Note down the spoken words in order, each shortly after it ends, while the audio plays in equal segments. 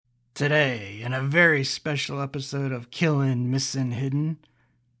Today, in a very special episode of Killin' Missin' Hidden,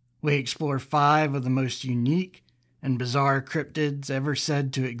 we explore 5 of the most unique and bizarre cryptids ever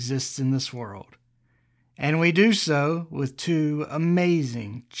said to exist in this world. And we do so with 2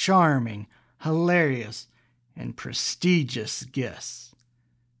 amazing, charming, hilarious, and prestigious guests.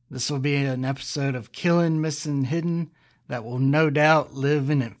 This will be an episode of Killin' Missin' Hidden that will no doubt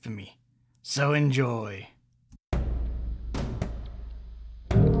live in infamy. So enjoy.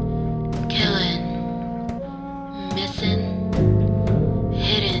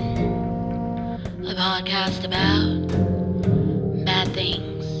 Podcast about bad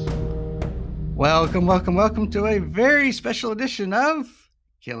things. Welcome to a very special edition of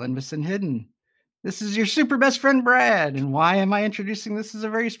Killin' Missin' Hidden. This is your super best friend, Brad. And why am I introducing this as a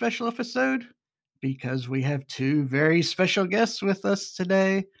very special episode? Because we have 2 very special guests with us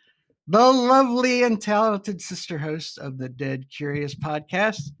today. The lovely and talented sister hosts of the Dead Curious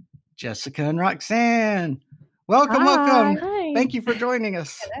podcast, Jessica and Roxanne. Welcome. Hi. Thank you for joining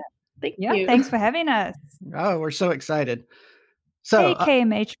us. Thank you. Thanks for having us. Oh, we're so excited. So, hey,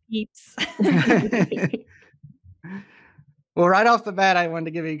 KMH peeps. Well, right off the bat, I wanted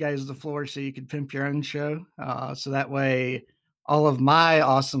to give you guys the floor so you could pimp your own show. So that way, all of my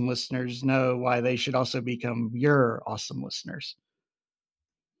awesome listeners know why they should also become your awesome listeners.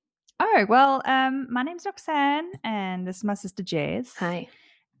 Oh, well, my name's Roxanne, and this is my sister Jess. Hi.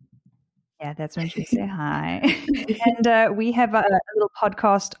 Yeah, that's when she say hi. And we have a little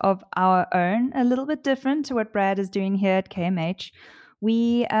podcast of our own, a little bit different to what Brad is doing here at KMH.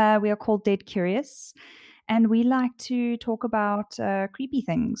 We are called Dead Curious, and we like to talk about creepy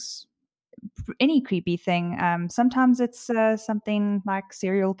things, any creepy thing. Sometimes it's something like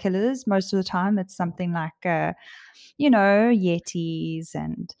serial killers. Most of the time, it's something like, Yetis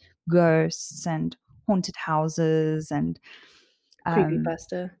and ghosts and haunted houses and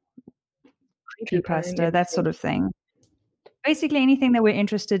Creepypasta, that sort of thing. Basically anything that we're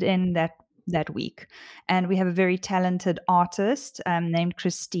interested in that week. And we have a very talented artist named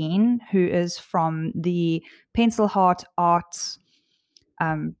Christine, who is from the Pencil Heart Arts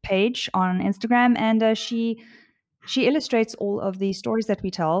page on Instagram, and she illustrates all of the stories that we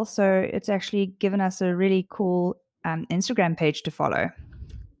tell. So it's actually given us a really cool Instagram page to follow.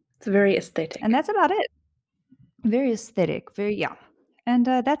 It's very aesthetic, and that's about it. Very aesthetic, and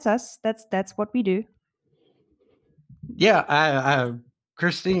that's us. That's what we do. Yeah,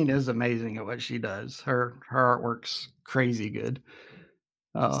 Christine is amazing at what she does. Her artwork's crazy good.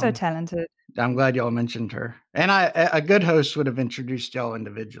 So talented. I'm glad y'all mentioned her. And a good host would have introduced y'all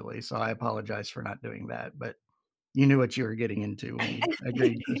individually, so I apologize for not doing that. But you knew what you were getting into when you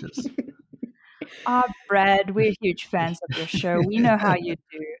agreed to this. Brad, we're huge fans of your show. We know how you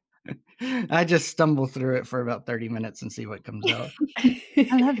do. I just stumble through it for about 30 minutes and see what comes out.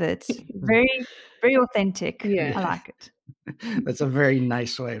 I love it. Very, very authentic. Yeah. I like it. That's a very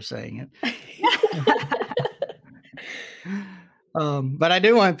nice way of saying it. But I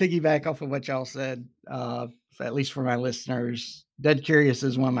do want to piggyback off of what y'all said, at least for my listeners. Dead Curious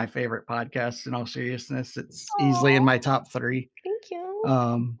is one of my favorite podcasts, in all seriousness. It's easily in my top 3. Thank you.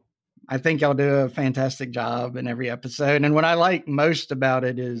 I think y'all do a fantastic job in every episode. And what I like most about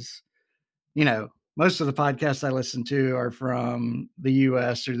it is, most of the podcasts I listen to are from the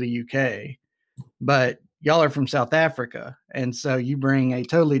US or the UK, but y'all are from South Africa. And so you bring a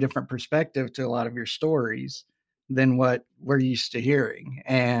totally different perspective to a lot of your stories than what we're used to hearing.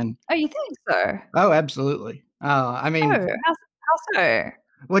 And oh, you think so? Oh, absolutely. I mean, how so?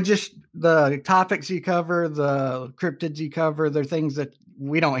 Well, just the topics you cover, the cryptids you cover, they're things that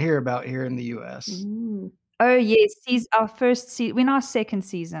we don't hear about here in the US. Mm. Oh yes, he's our first season. We're in our second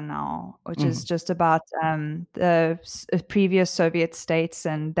season now, which is just about the previous Soviet states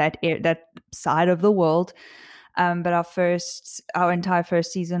and that side of the world. But our entire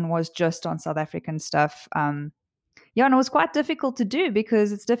first season was just on South African stuff. And it was quite difficult to do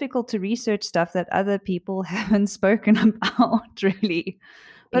because it's difficult to research stuff that other people haven't spoken about, really.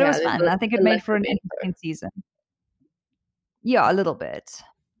 But it was fun. I think it made for an interesting season. Yeah, a little bit.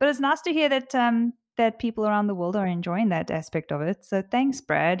 But it's nice to hear that that people around the world are enjoying that aspect of it. So thanks,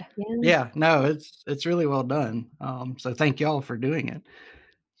 Brad. Yeah, no, it's really well done. So thank you all for doing it.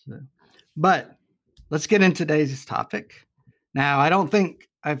 But let's get into today's topic. Now, I don't think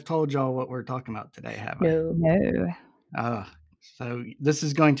I've told y'all what we're talking about today, have I? No. So this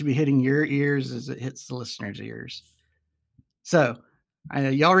is going to be hitting your ears as it hits the listeners' ears. So I know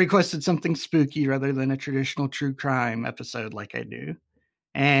y'all requested something spooky rather than a traditional true crime episode like I do.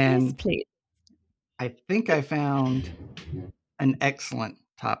 And yes, please. I think I found an excellent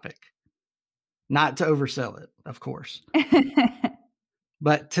topic. Not to oversell it, of course.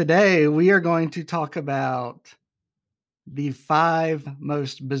 But today we are going to talk about the 5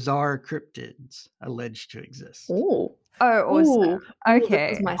 most bizarre cryptids alleged to exist. Ooh. Oh, awesome. Ooh, Okay.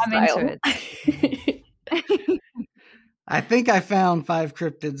 this is my I'm style. into it. I think I found 5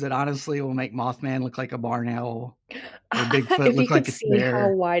 cryptids that honestly will make Mothman look like a barn owl or Bigfoot If you look could like a see how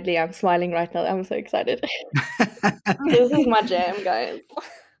bear. widely I'm smiling right now, I'm so excited. This is my jam, guys.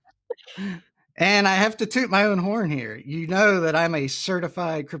 And I have to toot my own horn here. You know that I'm a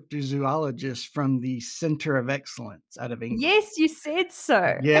certified cryptozoologist from the Center of Excellence out of England. Yes, you said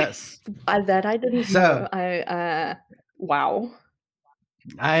so. Yes. That I didn't So- know. Wow.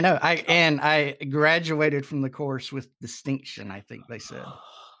 I know. I graduated from the course with distinction, I think they said.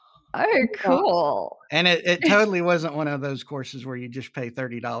 Oh, cool. And it totally wasn't one of those courses where you just pay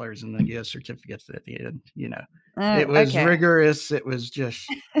 $30 and then get a certificate at the end, you know. Oh, It was okay. rigorous. It was just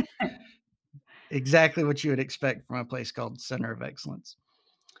exactly what you would expect from a place called Center of Excellence.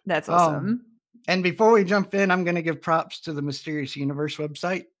 That's awesome. And before we jump in, I'm going to give props to the Mysterious Universe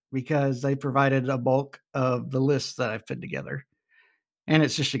website because they provided a bulk of the list that I've put together. And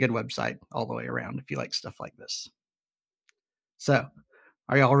it's just a good website all the way around if you like stuff like this. So,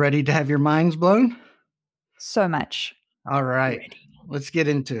 are y'all ready to have your minds blown? So much. All right. Let's get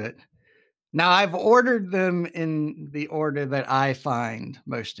into it. Now, I've ordered them in the order that I find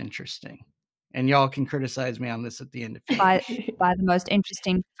most interesting. And y'all can criticize me on this at the end if you By the most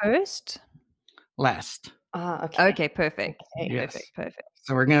interesting first? last. Okay. Okay, perfect. Okay. Yes. Perfect.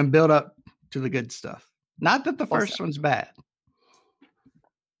 So we're going to build up to the good stuff. Not that the first one's bad.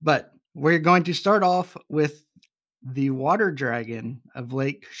 But we're going to start off with the water dragon of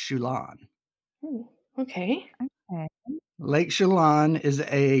Lake Chelan. Ooh, okay. Lake Chelan is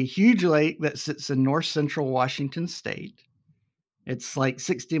a huge lake that sits in north central Washington state. It's like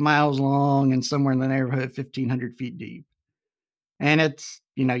 60 miles long and somewhere in the neighborhood of 1,500 feet deep. And it's,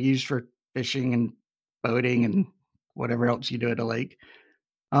 used for fishing and boating and whatever else you do at a lake.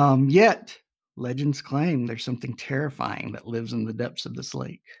 Yet, legends claim there's something terrifying that lives in the depths of this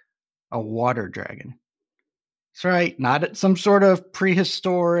lake. A water dragon. That's right, not some sort of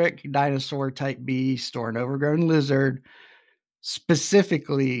prehistoric dinosaur type beast or an overgrown lizard,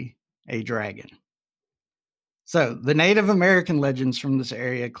 specifically a dragon. So the Native American legends from this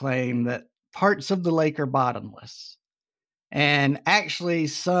area claim that parts of the lake are bottomless. And actually,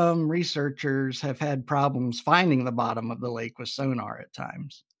 some researchers have had problems finding the bottom of the lake with sonar at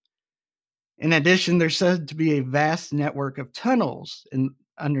times. In addition, there's said to be a vast network of tunnels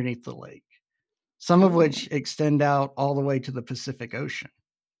underneath the lake, some of which extend out all the way to the Pacific Ocean.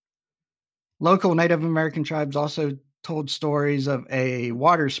 Local Native American tribes also told stories of a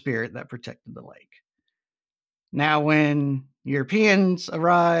water spirit that protected the lake. Now, when Europeans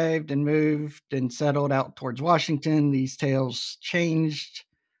arrived and moved and settled out towards Washington, these tales changed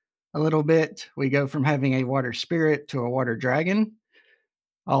a little bit. We go from having a water spirit to a water dragon.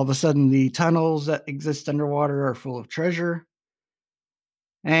 All of a sudden, the tunnels that exist underwater are full of treasure.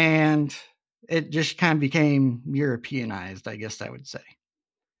 And it just kind of became Europeanized, I guess I would say.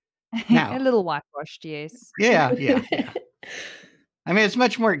 Now, a little whitewashed, yes. Yeah. I mean, it's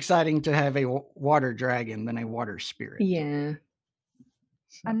much more exciting to have a water dragon than a water spirit. Yeah.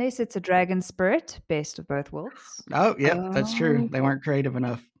 So. Unless it's a dragon spirit, best of both worlds. Oh, yep, that's true. They weren't creative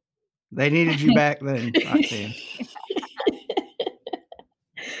enough. They needed you back then, Roxanne.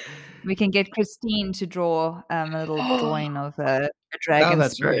 We can get Christine to draw a little drawing of a dragon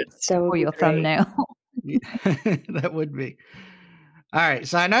spirit for your thumbnail. That would be. All right,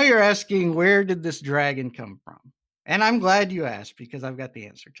 so I know you're asking, where did this dragon come from? And I'm glad you asked because I've got the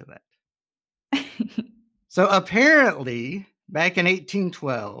answer to that. So apparently, back in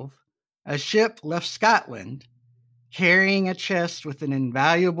 1812, a ship left Scotland carrying a chest with an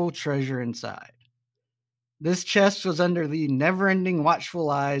invaluable treasure inside. This chest was under the never-ending watchful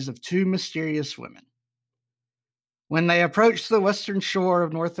eyes of 2 mysterious women. When they approached the western shore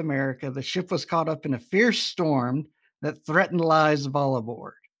of North America, the ship was caught up in a fierce storm that threatened the lives of all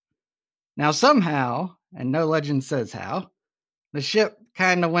aboard. Now, somehow, and no legend says how, the ship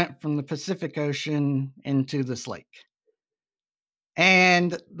kind of went from the Pacific Ocean into this lake.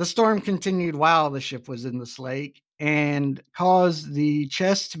 And the storm continued while the ship was in this lake and caused the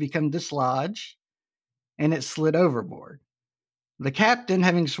chest to become dislodged, and it slid overboard. The captain,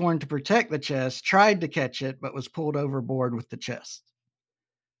 having sworn to protect the chest, tried to catch it, but was pulled overboard with the chest.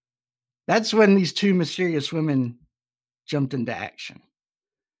 That's when these 2 mysterious women jumped into action.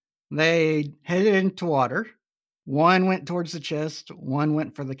 They headed into water. One went towards the chest, one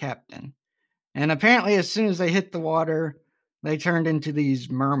went for the captain. And apparently, as soon as they hit the water, they turned into these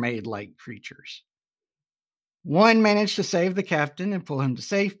mermaid-like creatures. One managed to save the captain and pull him to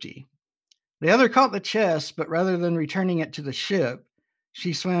safety. The other caught the chest, but rather than returning it to the ship,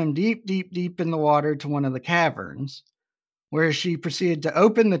 she swam deep, deep, deep in the water to one of the caverns, where she proceeded to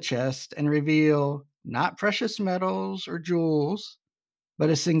open the chest and reveal not precious metals or jewels, but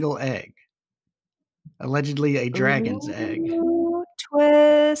a single egg. Allegedly a dragon's egg.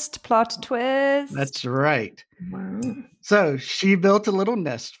 Twist, plot twist. That's right. Wow. So she built a little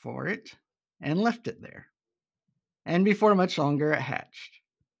nest for it and left it there. And before much longer, it hatched.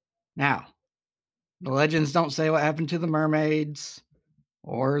 Now, the legends don't say what happened to the mermaids,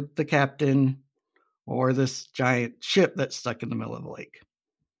 or the captain, or this giant ship that's stuck in the middle of the lake.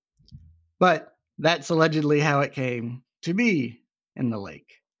 But that's allegedly how it came to be in the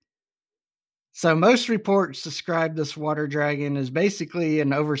lake. So most reports describe this water dragon as basically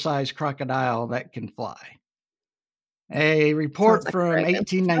an oversized crocodile that can fly. A report like from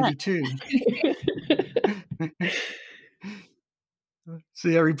 1892.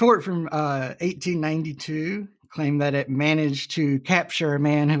 See, a report from 1892 claimed that it managed to capture a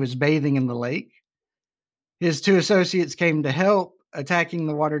man who was bathing in the lake. His two associates came to help, attacking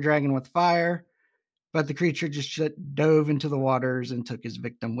the water dragon with fire, but the creature just dove into the waters and took his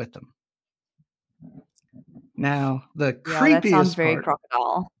victim with him. Now, the creepiest that sounds very part,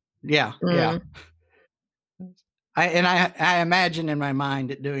 crocodile. Yeah. I imagine in my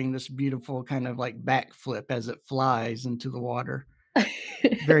mind it doing this beautiful kind of like backflip as it flies into the water.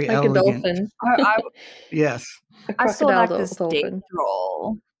 Very like elegant. A dolphin. Yes. I saw like this death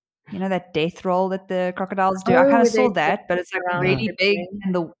roll. You know that death roll that the crocodiles do? I kind of saw that, but it's like really big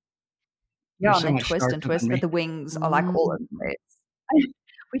and and they twist and twist, but the wings are like all over the place.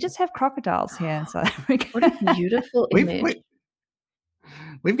 We just have crocodiles here in South Africa. What a beautiful image.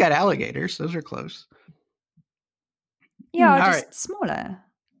 We've got alligators. Those are close. Yeah, just smaller.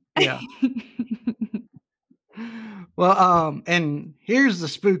 Yeah. Well, and here's the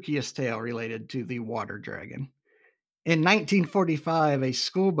spookiest tale related to the water dragon. In 1945, a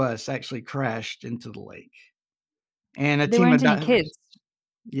school bus actually crashed into the lake. And there weren't any kids.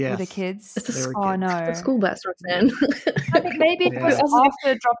 Yes. Were the kids? Oh, no. It's a school bus, Roxanne. I think maybe it was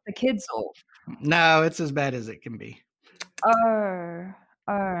after it dropped the kids off. No, it's as bad as it can be. Oh,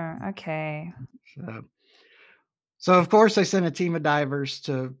 okay. So of course, I sent a team of divers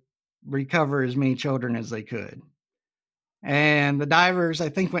to recover as many children as they could. And the divers, I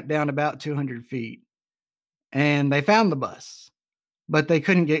think, went down about 200 feet. And they found the bus. But they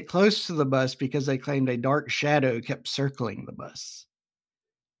couldn't get close to the bus because they claimed a dark shadow kept circling the bus.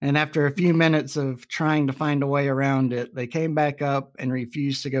 And after a few minutes of trying to find a way around it, they came back up and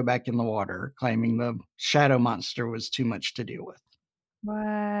refused to go back in the water, claiming the shadow monster was too much to deal with.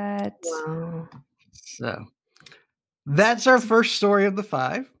 What? Wow. So that's our first story of the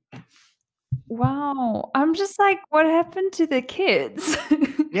 5. Wow. I'm just like, what happened to the kids?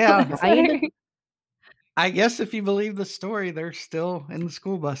 Yeah. I guess if you believe the story, they're still in the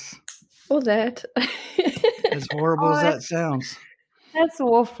school bus. Or that. As horrible as that sounds. That's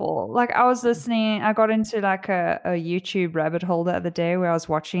awful. Like I was listening, I got into like a YouTube rabbit hole the other day where I was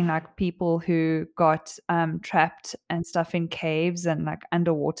watching like people who got trapped and stuff in caves and like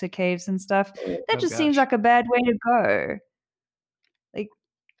underwater caves and stuff. That just seems like a bad way to go. Like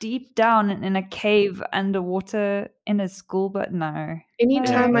deep down in a cave underwater in a school, but no.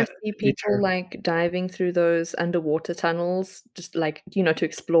 Anytime I see people like diving through those underwater tunnels, just like, to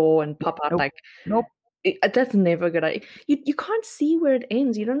explore and pop out that's never a good idea. You can't see where it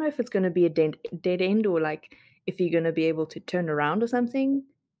ends. You don't know if it's going to be a dead end or like if you're going to be able to turn around or something.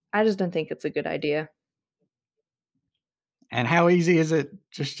 I just don't think it's a good idea. And how easy is it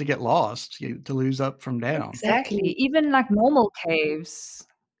just to get lost, to lose up from down? Exactly. Even like normal caves.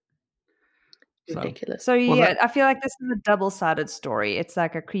 Ridiculous. So I feel like this is a double-sided story. It's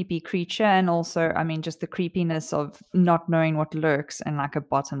like a creepy creature and also, I mean, just the creepiness of not knowing what lurks in like a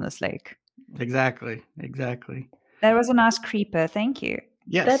bottomless lake. Exactly. That was a nice creeper. Thank you.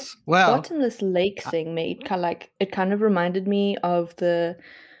 Yes. That bottomless lake thing made kind of reminded me of the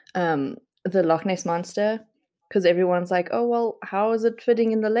Loch Ness monster, because everyone's like, oh well, how is it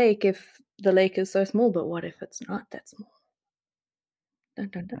fitting in the lake if the lake is so small? But what if it's not that small? Dun,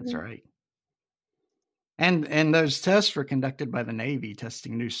 dun, dun. That's right. And those tests were conducted by the Navy,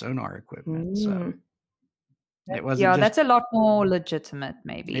 testing new sonar equipment. So it wasn't. Yeah, that's a lot more legitimate,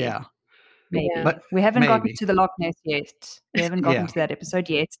 maybe. Yeah. Maybe. Yeah. But we haven't gotten to the Loch Ness yet. We haven't gotten to that episode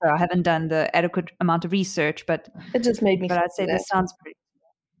yet, so I haven't done the adequate amount of research. But it just made me. But I'd say this sounds pretty.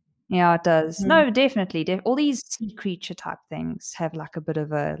 Yeah, it does. No, definitely. All these sea creature type things have like a bit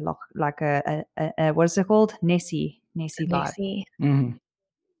of a what is it called? Nessie vibe. Mm-hmm.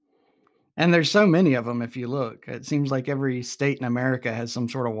 And there's so many of them if you look. It seems like every state in America has some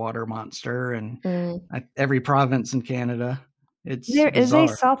sort of water monster, and every province in Canada. It's There bizarre.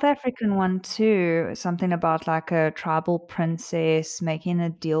 is a South African one too, something about like a tribal princess making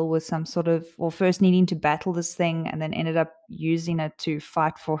a deal with some sort of, or first needing to battle this thing and then ended up using it to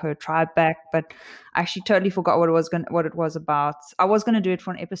fight for her tribe back. But I actually totally forgot what it was about. I was going to do it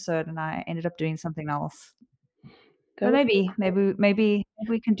for an episode and I ended up doing something else. But maybe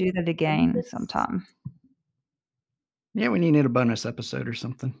we can do that again sometime. Yeah, we need a bonus episode or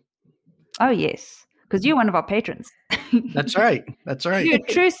something. Oh yes, because you're one of our patrons. That's right. That's right. You're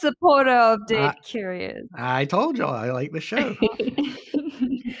a true supporter of Dead Curious. I told y'all I like the show.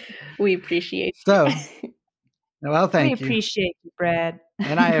 We appreciate so. Well, thank you. We appreciate you, Brad.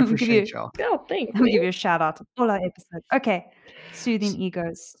 And I appreciate y'all. Oh, thanks. I'll give you a shout out to all our episodes. Okay. Soothing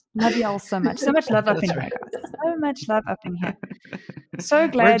egos. Love you all so much. So much love up in here, guys. So much love up in here. So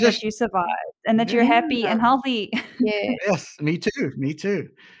glad that you survived and that you're happy and healthy. Yeah. Yes, me too. Me too.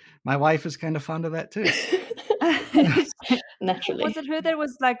 My wife is kind of fond of that too. Naturally. Was it her that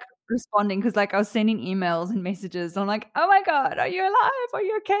was like responding? Because like I was sending emails and messages. I'm like, oh my God, are you alive? Are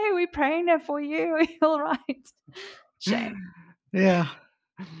you okay? We're praying for you. Are you all right? Shame. Yeah.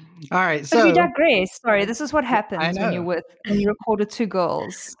 All right. So we digress. Sorry, this is what happens when you record with two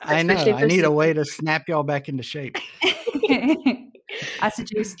girls. I know. I need a way to snap y'all back into shape. I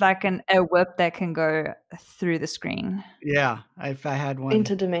suggest like a whip that can go through the screen. Yeah, if I had one,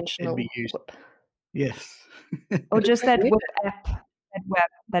 interdimensional whip. Yes. Or just that whip app.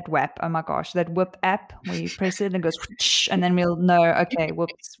 That whip. Oh my gosh, that whip app where you press it and it goes, and then we'll know. Okay,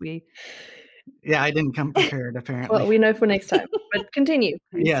 whoops, we. Yeah, I didn't come prepared. Apparently, well, we know for next time. But continue.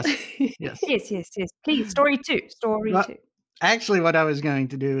 Yes. Yes. Please, story two. Actually, what I was going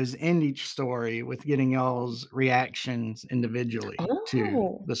to do is end each story with getting y'all's reactions individually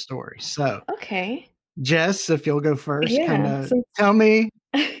to the story. So, okay, Jess, if you'll go first, kind of tell me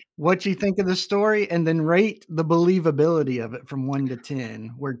what you think of the story, and then rate the believability of it from 1 to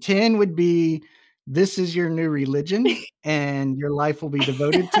 10. Where 10 would be, this is your new religion, and your life will be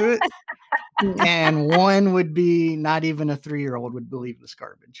devoted to it. And 1 would be, not even a 3-year-old would believe this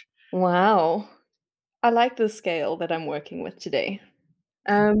garbage. Wow. I like the scale that I'm working with today.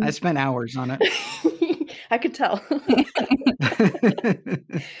 I spent hours on it. I could tell.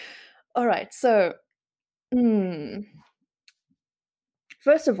 All right. So,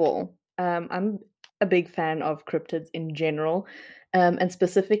 first of all, I'm a big fan of cryptids in general, and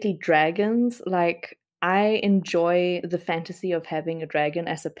specifically dragons. Like, I enjoy the fantasy of having a dragon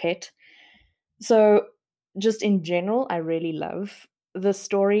as a pet. So, just in general, I really love the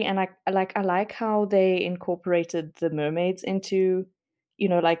story, and I like how they incorporated the mermaids into,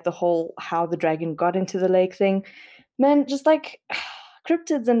 like the whole how the dragon got into the lake thing. Man, just like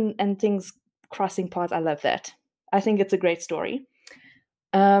cryptids and things crossing paths, I love that. I think it's a great story.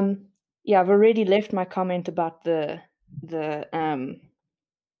 I've already left my comment about the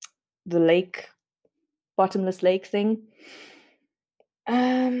lake, bottomless lake thing.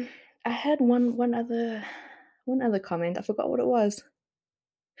 I had one other comment. I forgot what it was.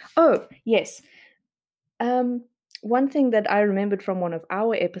 Oh, yes. One thing that I remembered from one of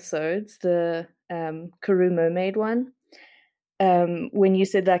our episodes, the Karoo mermaid one, when you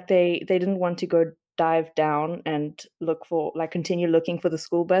said like they didn't want to go dive down and continue looking for the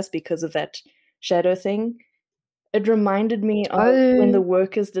school bus because of that shadow thing. It reminded me of when the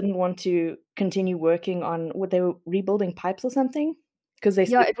workers didn't want to continue working on what they were rebuilding pipes or something. Because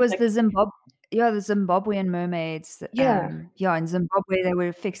it was the Zimbabwean mermaids. In Zimbabwe they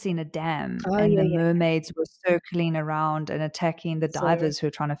were fixing a dam, mermaids were circling around and attacking the divers who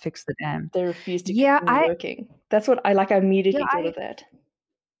were trying to fix the dam. They refused to continue working. That's what I like. I immediately thought of that.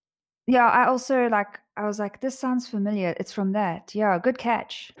 Yeah, I also I was like, this sounds familiar. It's from that. Yeah, good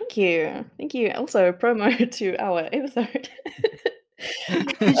catch. Thank you. Also, promo to our episode.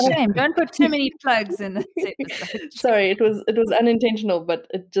 Shame. Don't put too many plugs in this episode. Sorry, it was unintentional, but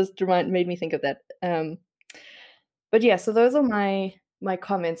it just made me think of that. But yeah, so those are my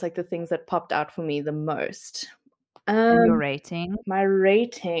comments, like the things that popped out for me the most. And your rating? My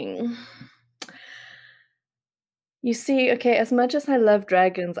rating. You see, okay, as much as I love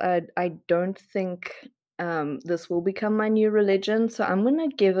dragons, I don't think this will become my new religion. So I'm gonna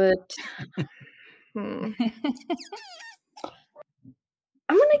give it.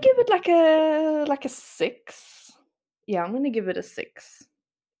 I'm gonna give it like a 6. Yeah, I'm gonna give it a 6.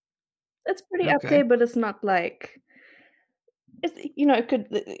 It's pretty up there, but it's not like it could.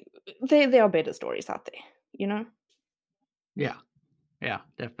 There are better stories out there, Yeah,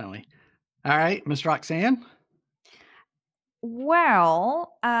 definitely. All right, Miss Roxanne.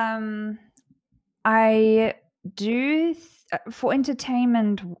 Well, I do for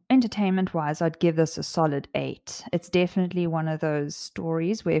entertainment wise, I'd give this a solid 8. It's definitely one of those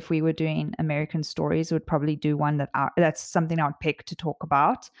stories where if we were doing American stories, we'd probably do one that's something I would pick to talk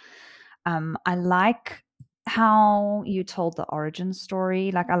about. I like how you told the origin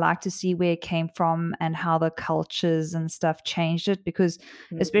story. Like, I like to see where it came from and how the cultures and stuff changed it, because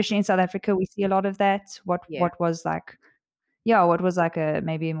especially in South Africa, we see a lot of that. What was like, what was like a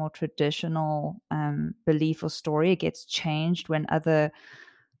maybe a more traditional belief or story, it gets changed when other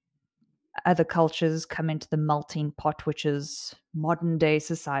cultures come into the melting pot, which is modern day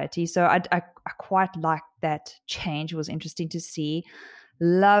society. So I quite like that change. It was interesting to see.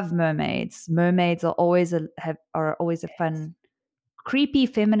 Love mermaids. Mermaids are always a fun, creepy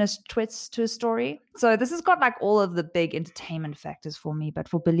feminist twist to a story. So this has got like all of the big entertainment factors for me, but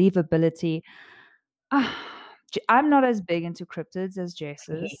for believability, I'm not as big into cryptids as Jess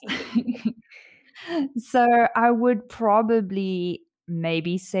is. So I would probably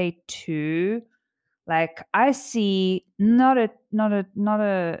maybe say 2. Like, I see not a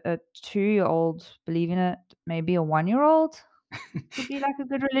 2-year-old believing it, maybe a 1-year-old would be like a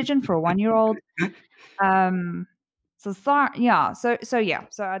good religion for a 1-year-old. So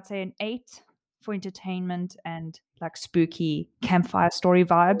I'd say an 8 for entertainment and like spooky campfire story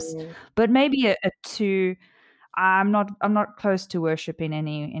vibes, but maybe a 2. I'm not close to worshipping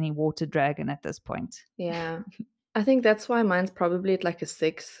any water dragon at this point. Yeah. I think that's why mine's probably at like a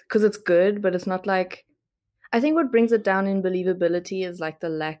 6, because it's good, but it's not like, I think what brings it down in believability is like the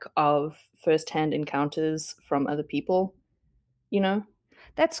lack of first-hand encounters from other people, you know?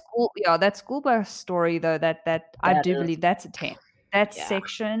 That school bus story though, that I do believe that's a 10. That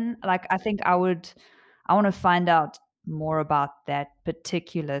section, like, I think I want to find out more about that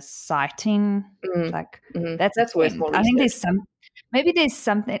particular sighting. Like, that's worth more I think research. there's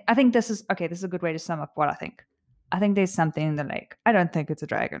something. I think this is a good way to sum up what I think. I think there's something in the lake. I don't think it's a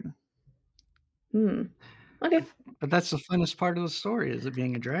dragon. Okay. But that's the funnest part of the story, is it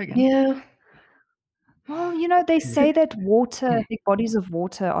being a dragon. Yeah. Well, they say that big bodies of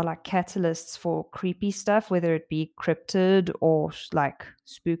water are like catalysts for creepy stuff, whether it be cryptid or like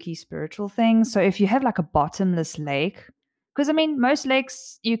spooky spiritual things. So if you have like a bottomless lake, because I mean, most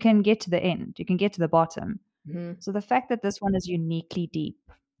lakes you can get to the end, you can get to the bottom. So the fact that this one is uniquely deep,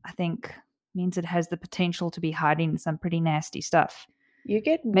 I think, means it has the potential to be hiding some pretty nasty stuff. You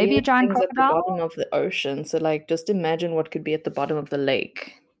get maybe a giant things crocodile at the bottom of the ocean. So like, just imagine what could be at the bottom of the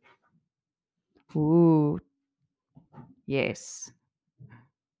lake. Ooh. Yes.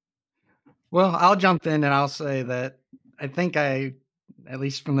 Well, I'll jump in and I'll say that I think at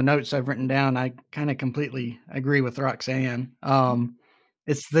least from the notes I've written down, I kind of completely agree with Roxanne.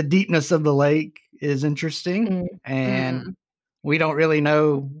 It's the deepness of the lake is interesting, and we don't really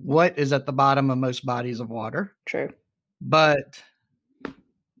know what is at the bottom of most bodies of water. True. But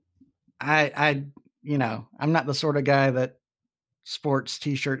I'm not the sort of guy that sports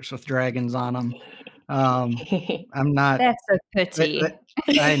T-shirts with dragons on them. I'm not. That's a pity.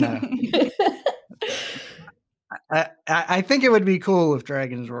 I know. I think it would be cool if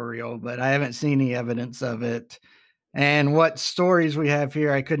dragons were real, but I haven't seen any evidence of it. And what stories we have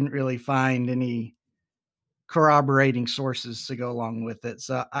here, I couldn't really find any corroborating sources to go along with it.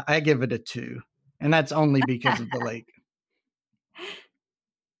 So I give it a 2. And that's only because of the lake.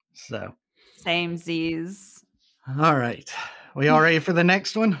 So. Same Z's. All right. We all ready for the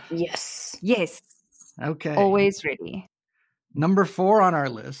next one? Yes. Yes. Okay. Always ready. Number 4 on our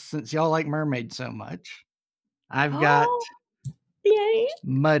list, since y'all like mermaids so much, I've got yay,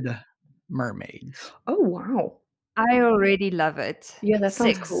 mud mermaids. Oh, wow. I already love it. Yeah, that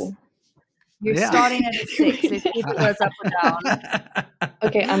sounds 6. cool. You're starting at 6. Let's see if it goes up or down.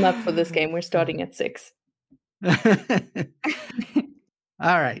 Okay, I'm up for this game. We're starting at 6. All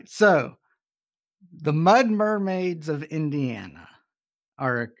right. So the mud mermaids of Indiana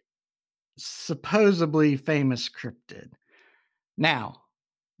are a supposedly famous cryptid. Now,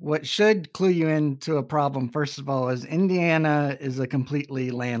 what should clue you into a problem, first of all, is Indiana is a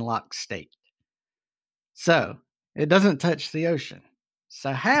completely landlocked state. So it doesn't touch the ocean.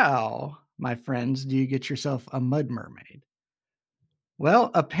 So how, my friends, do you get yourself a mud mermaid?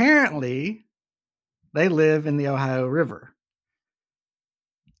 Well, apparently they live in the Ohio River.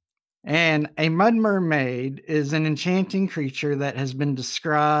 And a mud mermaid is an enchanting creature that has been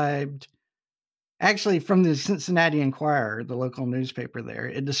described, actually from the Cincinnati Enquirer, the local newspaper there.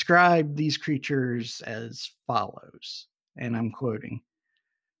 It described these creatures as follows, and I'm quoting.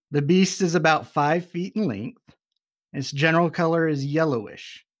 The beast is about 5 feet in length. Its general color is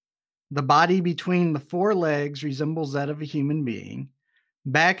yellowish. The body between the four legs resembles that of a human being.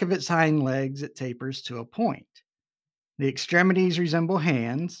 Back of its hind legs, it tapers to a point. The extremities resemble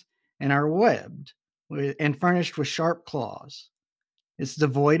hands and are webbed and furnished with sharp claws. It's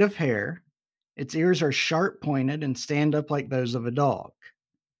devoid of hair. Its ears are sharp pointed and stand up like those of a dog.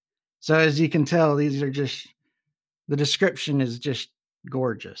 So as you can tell, these are just, the description is just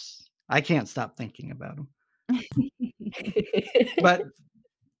gorgeous. I can't stop thinking about them. But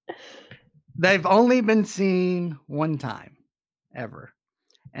they've only been seen one time ever.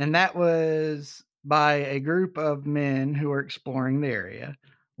 And that was by a group of men who were exploring the area,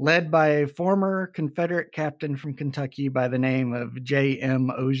 led by a former Confederate captain from Kentucky by the name of J.M.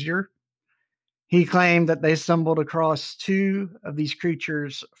 Osier. He claimed that they stumbled across two of these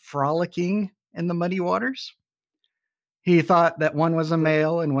creatures frolicking in the muddy waters. He thought that one was a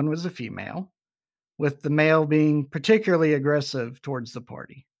male and one was a female, with the male being particularly aggressive towards the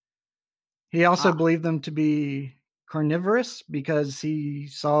party. He also believed them to be carnivorous because he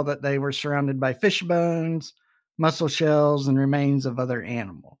saw that they were surrounded by fish bones, mussel shells, and remains of other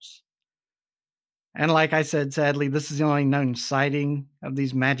animals. And like I said, sadly, this is the only known sighting of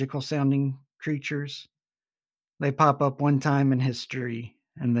these magical sounding creatures. They pop up one time in history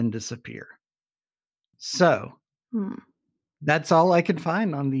and then disappear. So, that's all I could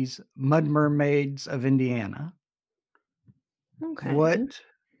find on these mud mermaids of Indiana. Okay. What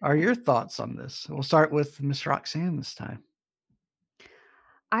are your thoughts on this? We'll start with Miss Roxanne this time.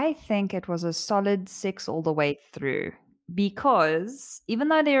 I think it was a solid 6 all the way through, because even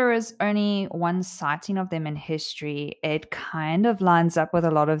though there is only one sighting of them in history, it kind of lines up with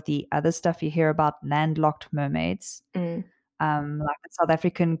a lot of the other stuff you hear about landlocked mermaids. Like the South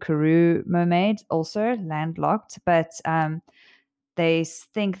African Karoo mermaid, also landlocked, but they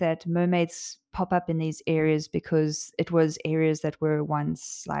think that mermaids pop up in these areas because it was areas that were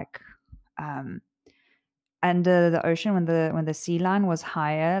once like under the ocean when the sea line was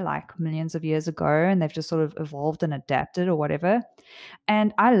higher, like millions of years ago, and they've just sort of evolved and adapted or whatever.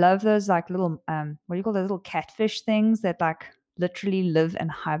 And I love those like little what do you call those little catfish things that like literally live and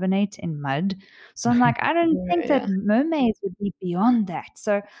hibernate in mud. So I'm like, I don't think that mermaids would be beyond that.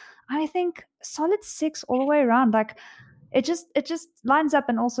 So I think solid 6 all the way around. Like it just lines up.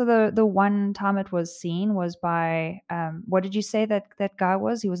 And also the one time it was seen was by what did you say that guy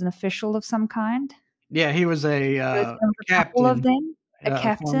was? He was an official of some kind. Yeah, he was a captain. Of them, a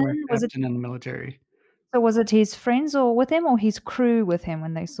captain. Was it in the military? So was it his friends or with him, or his crew with him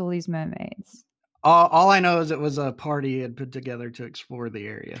when they saw these mermaids? All I know is it was a party he had put together to explore the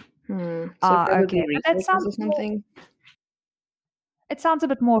area. So okay, that sounds or something. It sounds a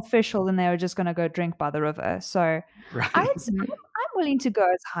bit more official than they were just going to go drink by the river. So right. I'm willing to go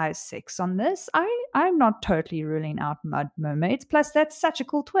as high as 6 on this. I'm not totally ruling out mud mermaids. Plus, that's such a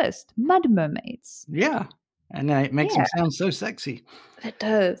cool twist. Mud mermaids. Yeah. And it makes them sound so sexy. It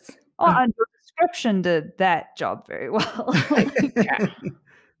does. Oh, and the description did that job very well.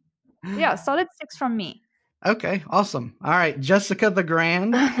 Yeah, solid 6 from me. Okay, awesome. All right, Jessica the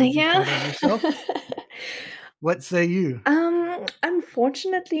Grand. What say you?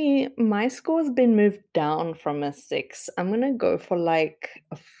 Unfortunately, my score has been moved down from a 6. I'm going to go for like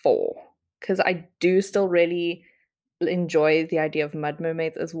a 4 because I do still really enjoy the idea of mud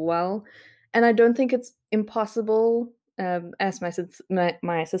mermaids as well. And I don't think it's impossible. As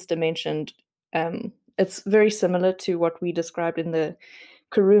my sister mentioned, it's very similar to what we described in the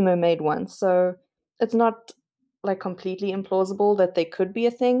Karoo mermaid one. So it's not like completely implausible that they could be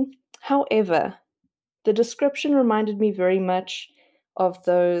a thing. However, the description reminded me very much of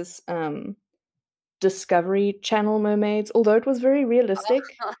those Discovery Channel mermaids, although it was very realistic.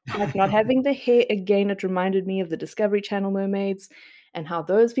 Like not having the hair, again, it reminded me of the Discovery Channel mermaids and how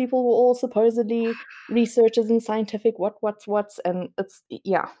those people were all supposedly researchers and scientific what's, and it's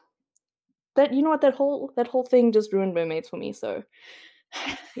that, you know what, that whole thing just ruined mermaids for me. So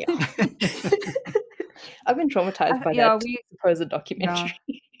yeah, I've been traumatized by that supposed documentary.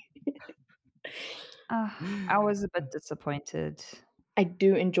 I was a bit disappointed. I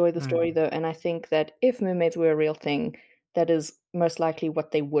do enjoy the story though, and I think that if mermaids were a real thing, that is most likely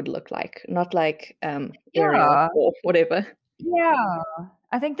what they would look like, not like Ariel or whatever. Yeah,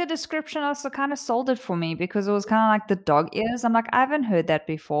 I think the description also kind of sold it for me because it was kind of like the dog ears. I'm like, I haven't heard that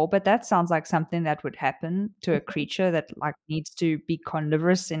before, but that sounds like something that would happen to a creature that like needs to be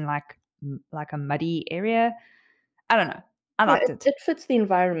carnivorous in like a muddy area. I don't know. I liked it. It fits the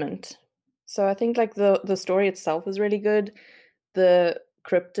environment. So I think like the story itself is really good. The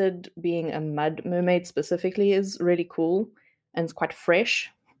cryptid being a mud mermaid specifically is really cool and it's quite fresh.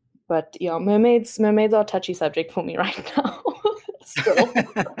 But yeah, mermaids are a touchy subject for me right now.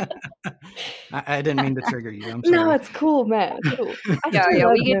 I didn't mean to trigger you. I'm sorry. No, it's cool, man. It's cool.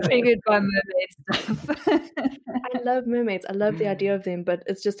 Yeah, we get triggered by mermaid stuff. I love mermaids. I love the idea of them, but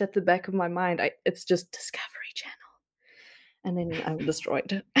it's just at the back of my mind. It's just Discovery Channel. And then I'm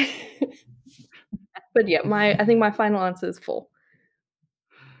destroyed. But yeah, I think my final answer is 4.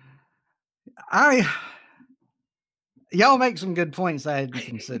 Y'all make some good points I hadn't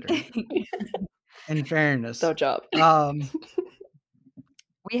considered. In fairness. Good job.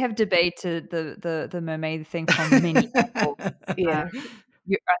 We have debated the mermaid thing for many people. Yeah. I think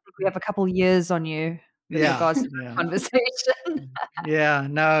we have a couple years on you with regards to the conversation. Yeah,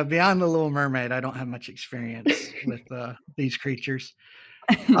 no, beyond the Little Mermaid, I don't have much experience with these creatures.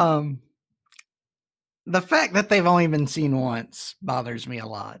 The fact that they've only been seen once bothers me a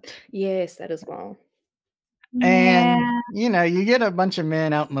lot. Yes, that as well. And, you get a bunch of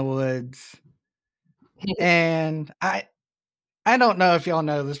men out in the woods. And I don't know if y'all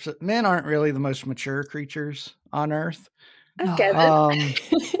know this, but men aren't really the most mature creatures on Earth. Okay.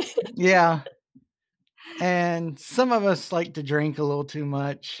 Yeah. And some of us like to drink a little too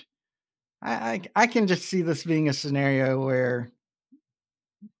much. I can just see this being a scenario where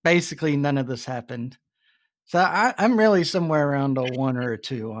basically none of this happened. So I'm really somewhere around a 1 or a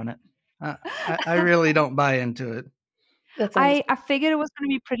 2 on it. I really don't buy into it. I figured it was going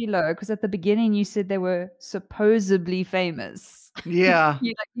to be pretty low because at the beginning you said they were supposedly famous. Yeah.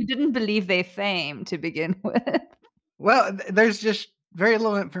 You didn't believe their fame to begin with. Well, there's just very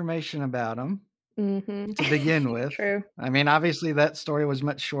little information about them to begin with. True. I mean, obviously that story was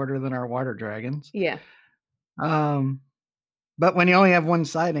much shorter than our water dragons. Yeah. But when you only have one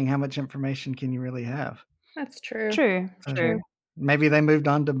sighting, how much information can you really have? That's true. True. Maybe they moved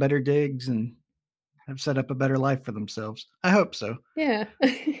on to better digs and have set up a better life for themselves. I hope so. Yeah.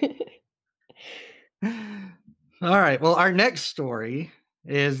 All right. Well, our next story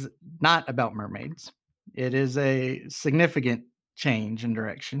is not about mermaids. It is a significant change in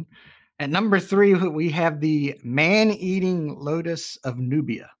direction. At number 3, we have the man-eating lotus of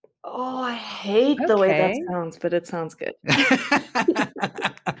Nubia. Oh, I hate the way that sounds, but it sounds good.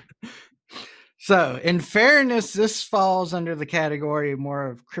 So, in fairness, this falls under the category more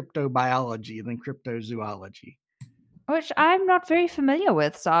of cryptobiology than cryptozoology. Which I'm not very familiar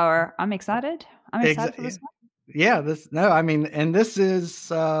with, so I'm excited. I'm excited for this one. Yeah, and this is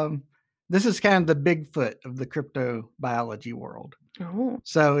kind of the Bigfoot of the cryptobiology world. Oh.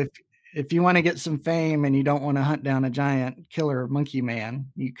 So if you want to get some fame and you don't want to hunt down a giant killer monkey man,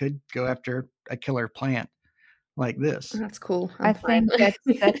 you could go after a killer plant like this. That's cool. I think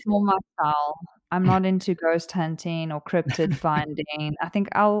that's more my style. I'm not into ghost hunting or cryptid finding. I think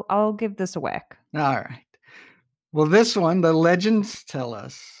I'll give this a whack. All right. Well, this one, the legends tell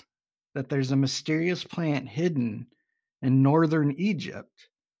us that there's a mysterious plant hidden in northern Egypt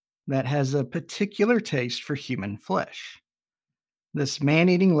that has a particular taste for human flesh. This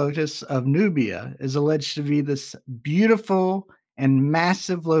man-eating lotus of Nubia is alleged to be this beautiful and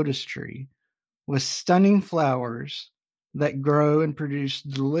massive lotus tree with stunning flowers that grow and produce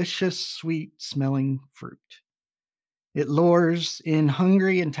delicious, sweet-smelling fruit. It lures in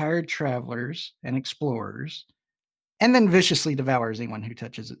hungry and tired travelers and explorers, and then viciously devours anyone who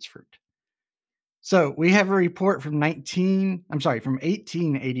touches its fruit. So we have a report from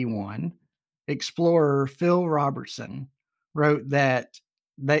 1881. Explorer Phil Robertson wrote that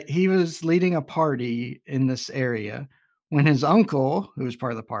he was leading a party in this area when his uncle, who was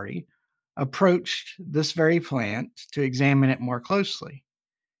part of the party, approached this very plant to examine it more closely.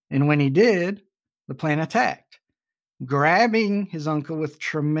 And when he did, the plant attacked, grabbing his uncle with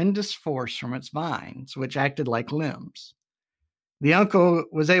tremendous force from its vines, which acted like limbs. The uncle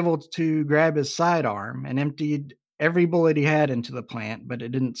was able to grab his sidearm and emptied every bullet he had into the plant, but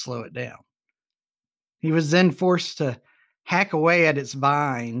it didn't slow it down. He was then forced to hack away at its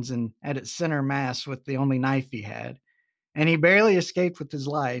vines and at its center mass with the only knife he had, and he barely escaped with his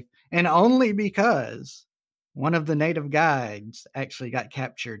life, and only because one of the native guides actually got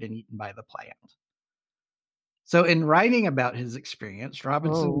captured and eaten by the plant. So in writing about his experience,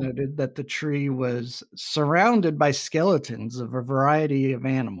 Robinson noted that the tree was surrounded by skeletons of a variety of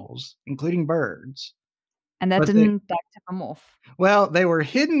animals, including birds. And that didn't tip him off. Well, they were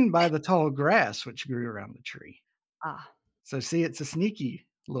hidden by the tall grass which grew around the tree. Ah. So see, it's a sneaky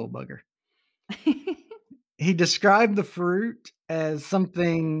little bugger. He described the fruit as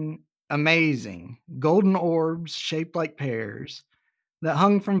something amazing, golden orbs shaped like pears that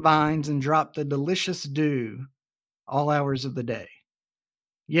hung from vines and dropped a delicious dew all hours of the day.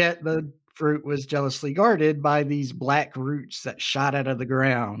 Yet the fruit was jealously guarded by these black roots that shot out of the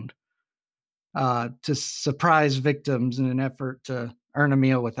ground to surprise victims in an effort to earn a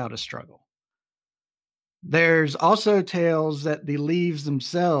meal without a struggle. There's also tales that the leaves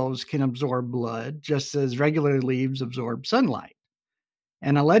themselves can absorb blood, just as regular leaves absorb sunlight.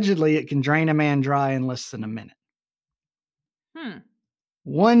 And allegedly, it can drain a man dry in less than a minute.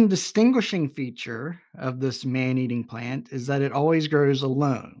 One distinguishing feature of this man-eating plant is that it always grows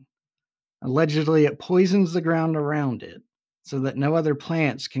alone. Allegedly, it poisons the ground around it so that no other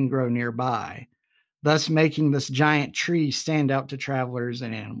plants can grow nearby, thus making this giant tree stand out to travelers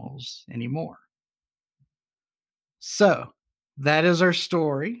and animals anymore. So, that is our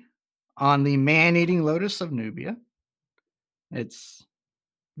story on the man-eating lotus of Nubia. It's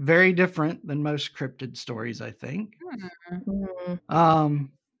very different than most cryptid stories, I think.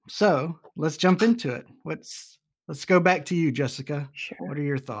 So let's jump into it. Let's go back to you, Jessica. Sure. What are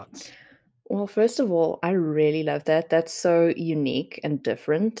your thoughts? Well, first of all, I really love that. That's so unique and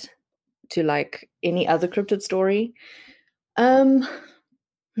different to like any other cryptid story. I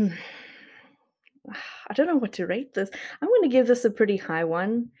don't know what to rate this. I'm going to give this a pretty high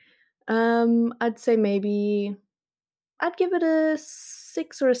one. I'd say maybe I'd give it a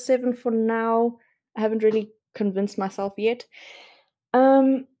 6 or a 7 for now. I haven't really convinced myself yet.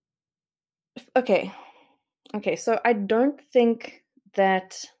 Okay, so I don't think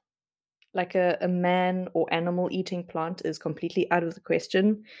that like a man or animal eating plant is completely out of the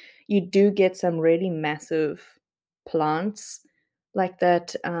question. You do get some really massive plants like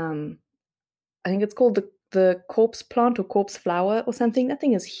that. I think it's called the corpse plant or corpse flower or something. That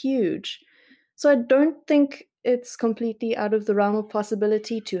thing is huge. So I don't think it's completely out of the realm of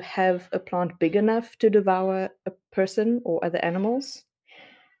possibility to have a plant big enough to devour a person or other animals.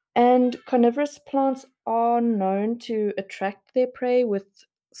 And carnivorous plants are known to attract their prey with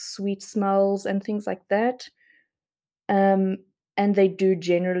sweet smells and things like that. And they do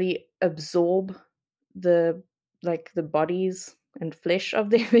generally absorb the bodies and flesh of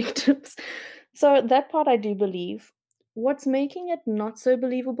their victims. So that part I do believe. What's making it not so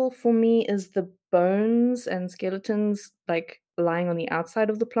believable for me is the bones and skeletons like lying on the outside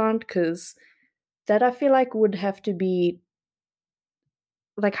of the plant, because that I feel like would have to be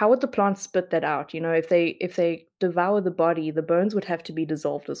like, how would the plant spit that out? If they devour the body, the bones would have to be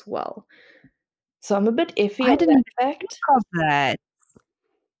dissolved as well. So I'm a bit iffy on that fact. Think of that.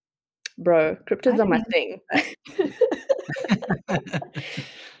 Bro, cryptids are my thing.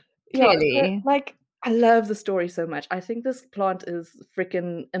 Clearly. Yeah, I love the story so much. I think this plant is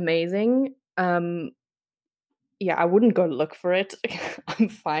freaking amazing. Yeah, I wouldn't go look for it. I'm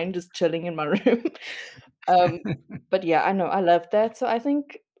fine just chilling in my room. But yeah, I know, I love that. So I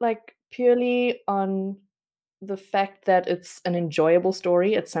think like purely on the fact that it's an enjoyable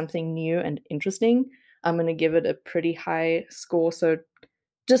story, it's something new and interesting, I'm going to give it a pretty high score. So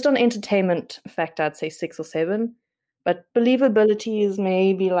just on entertainment factor, I'd say 6 or 7. But believability is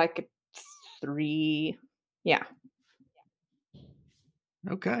maybe like a 3. Yeah.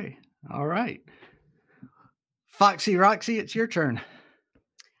 Okay. All right. Foxy Roxy, it's your turn.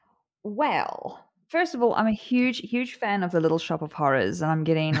 Well, first of all, I'm a huge fan of the Little Shop of Horrors, and I'm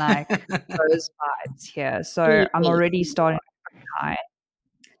getting like those vibes here. So I'm already starting to high.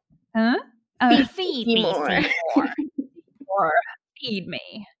 Huh? Feed me more. Or feed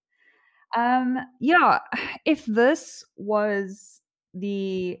me. Yeah, if this was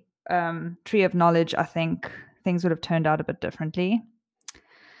the Tree of Knowledge, I think things would have turned out a bit differently.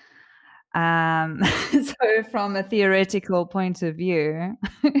 So from a theoretical point of view,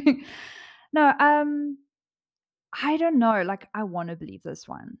 no, I don't know. Like, I want to believe this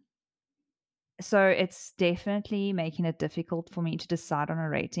one. So it's definitely making it difficult for me to decide on a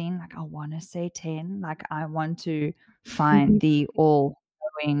rating. Like, I want to say 10. Like, I want to find the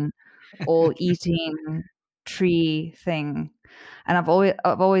all-knowing, all-eating tree thing. And I've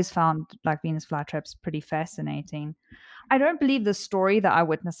always found like Venus flytraps pretty fascinating. I don't believe the story, the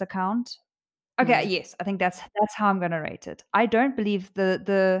eyewitness account. Okay, yes, I think that's how I'm going to rate it. I don't believe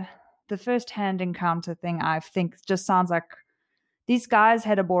the first-hand encounter thing. I think just sounds like these guys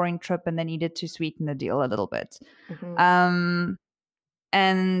had a boring trip and they needed to sweeten the deal a little bit.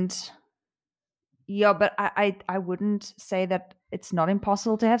 And yeah, but I wouldn't say that it's not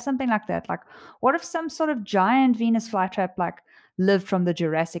impossible to have something like that. Like, what if some sort of giant Venus flytrap like lived from the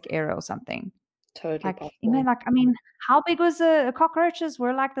Jurassic era or something? Totally like possible. How big was cockroaches?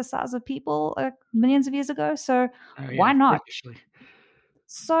 Were like the size of people millions of years ago, so why not?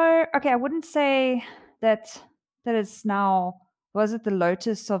 So okay, I wouldn't say that is now, was it the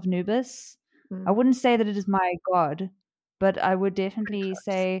lotus of Nubis? I wouldn't say that it is my god, but I would definitely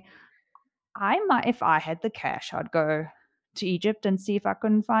say I might, if I had the cash, I'd go to Egypt and see if I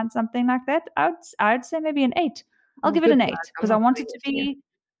couldn't find something like that. I'd say maybe an 8. I'll give it an 8 because I want it to be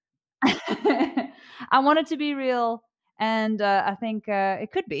I want it to be real, and I think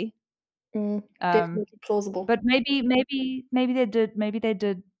it could be. Definitely plausible. But maybe they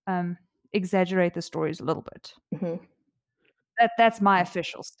did exaggerate the stories a little bit. Mm-hmm. That's my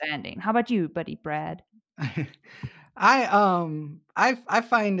official standing. How about you, buddy Brad? I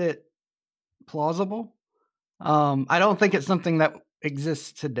find it plausible. I don't think it's something that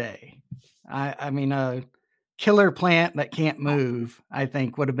exists today. I mean, a killer plant that can't move, I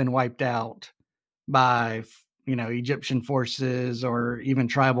think, would have been wiped out by, Egyptian forces or even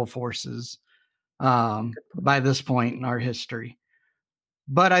tribal forces by this point in our history.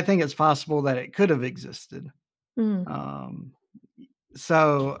 But I think it's possible that it could have existed.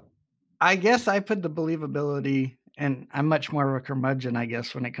 So I guess I put the believability, and I'm much more of a curmudgeon, I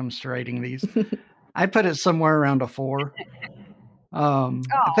guess, when it comes to writing these. I put it somewhere around a 4.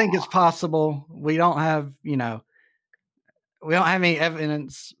 I think it's possible. We don't have any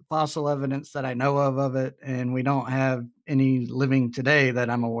evidence, fossil evidence that I know of it, and we don't have any living today that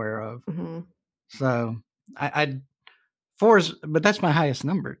I'm aware of. Mm-hmm. So I 4 but that's my highest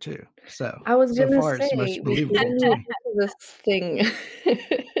number too. So I was so gonna far say, it's the most believable. this thing.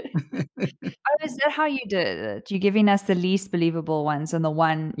 Is that how you did it? You're giving us the least believable ones, and the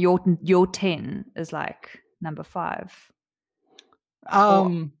one your 10 is like number 5.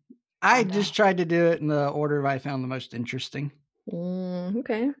 I just tried to do it in the order I found the most interesting.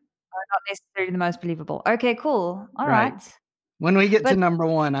 Okay. Not necessarily the most believable. Okay, cool. All right. When we get to number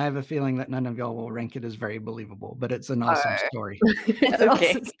 1, I have a feeling that none of y'all will rank it as very believable, but it's an awesome story. It's okay.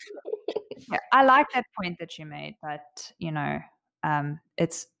 Awesome story. Yeah, I like that point that you made, that,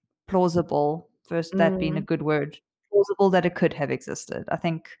 it's plausible, first, that being a good word, plausible that it could have existed. I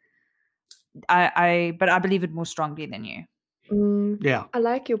think but I believe it more strongly than you. Yeah, I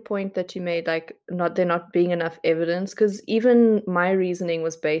like your point that you made, like there not being enough evidence, because even my reasoning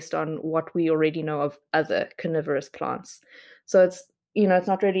was based on what we already know of other carnivorous plants. So it's it's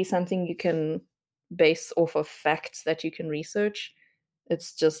not really something you can base off of facts that you can research.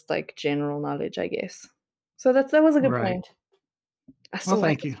 It's just like general knowledge, I guess. So that was a good point. I still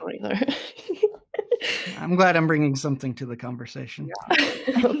like the story, though. I'm glad I'm bringing something to the conversation.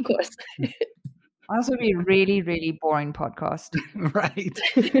 Yeah. Of course. This would be a really, really boring podcast. Right.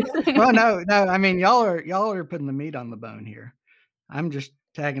 Well, no. I mean, y'all are putting the meat on the bone here. I'm just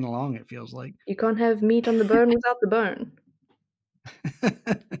tagging along, it feels like. You can't have meat on the bone without the bone.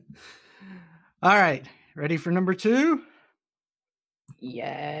 All right. Ready for number 2?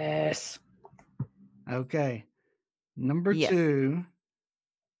 Yes. Okay. Number 2,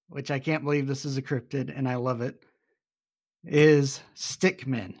 which I can't believe this is a cryptid, and I love it, is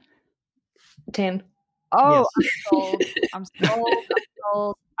stickmen. 10. Oh, yes. I'm sold.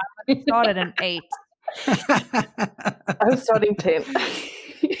 I'm going to start at an 8. I'm starting 10.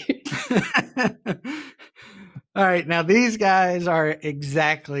 All right. Now, these guys are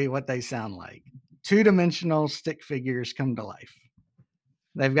exactly what they sound like. 2-dimensional stick figures come to life.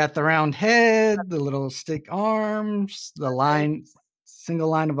 They've got the round head, the little stick arms, the single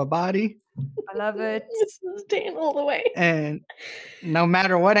line of a body. I love it. This is 10 all the way. And no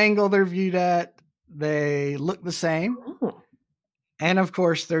matter what angle they're viewed at, they look the same. Oh. And of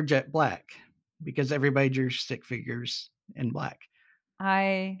course, they're jet black, because everybody drew stick figures in black.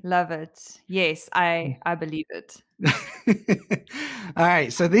 I love it. Yes, I believe it. All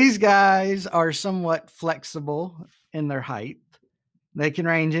right. So these guys are somewhat flexible in their height. They can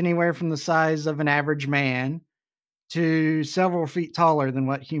range anywhere from the size of an average man to several feet taller than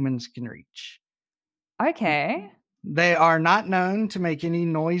what humans can reach. Okay. They are not known to make any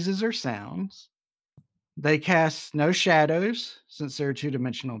noises or sounds. They cast no shadows, since they're a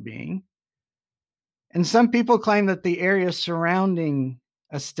 2-dimensional being. And some people claim that the area surrounding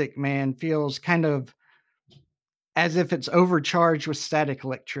a stick man feels kind of as if it's overcharged with static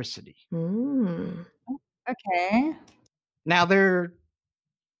electricity. Okay. Now, they're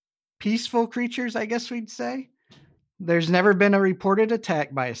peaceful creatures, I guess we'd say. There's never been a reported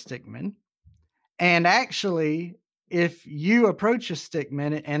attack by a stickman. And actually, if you approach a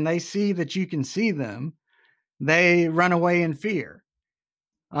stickman and they see that you can see them, they run away in fear.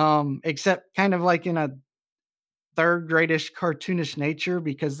 Except kind of like in a third gradish cartoonish nature,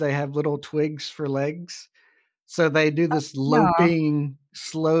 because they have little twigs for legs. So they do this loping,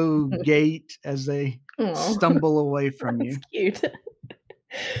 slow gait as they stumble away from you. Cute.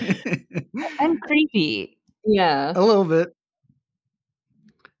 And creepy. Yeah. A little bit.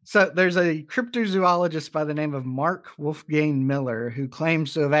 So there's a cryptozoologist by the name of Mark Wolfgang Miller who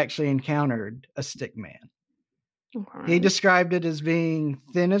claims to have actually encountered a stickman. Okay. He described it as being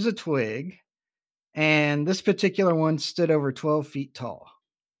thin as a twig, and this particular one stood over 12 feet tall.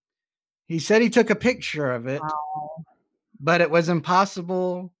 He said he took a picture of it, but it was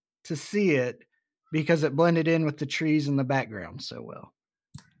impossible to see it because it blended in with the trees in the background so well.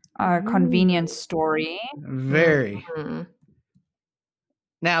 A convenient story. Very.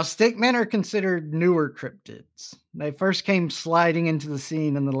 Now, stickmen are considered newer cryptids. They first came sliding into the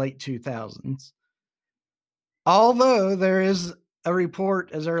scene in the late 2000s. Although there is a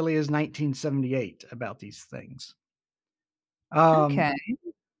report as early as 1978 about these things. Okay.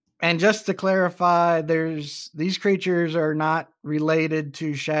 And just to clarify, these creatures are not related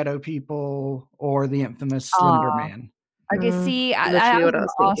to shadow people or the infamous Slender Man. Okay, see, literally what I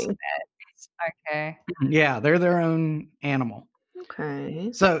was thinking. Okay. Yeah, they're their own animal. Okay.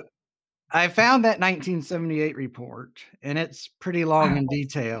 So I found that 1978 report, and it's pretty long and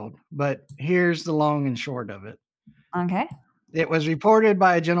detailed, but here's the long and short of it. Okay. It was reported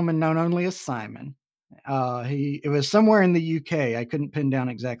by a gentleman known only as Simon. It was somewhere in the UK. I couldn't pin down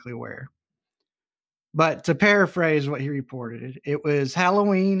exactly where. But to paraphrase what he reported, it was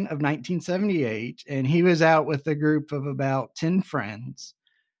Halloween of 1978, and he was out with a group of about 10 friends.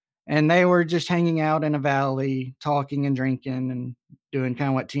 And they were just hanging out in a valley, talking and drinking and doing kind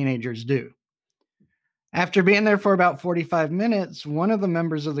of what teenagers do. After being there for about 45 minutes, one of the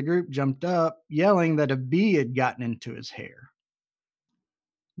members of the group jumped up, yelling that a bee had gotten into his hair.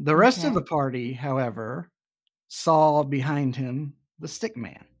 The rest of the party, however, saw behind him the stick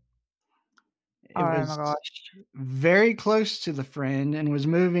man. It was my gosh. very close to the friend and was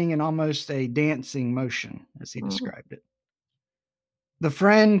moving in almost a dancing motion, as he described it. The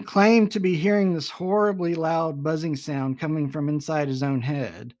friend claimed to be hearing this horribly loud buzzing sound coming from inside his own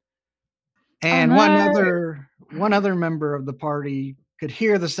head. And one other member of the party could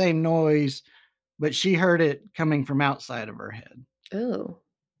hear the same noise, but she heard it coming from outside of her head. Oh.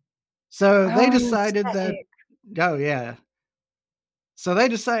 So they decided that, So they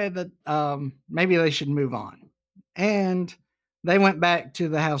decided that maybe they should move on. And they went back to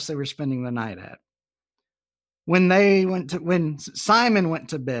the house they were spending the night at. When Simon went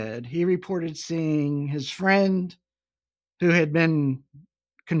to bed, he reported seeing his friend who had been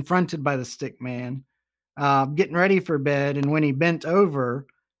confronted by the stick man getting ready for bed. And when he bent over,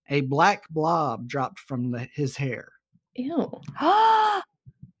 a black blob dropped from his hair. Ew.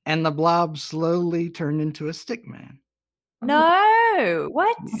 And the blob slowly turned into a stick man. No,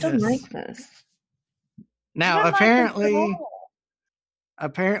 what? I don't like this. Now,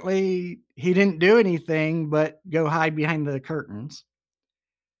 apparently he didn't do anything but go hide behind the curtains.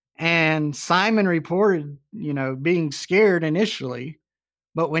 And Simon reported, being scared initially,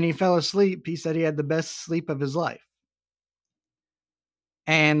 but when he fell asleep, he said he had the best sleep of his life.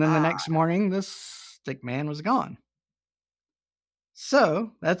 And then the next morning, this stick man was gone.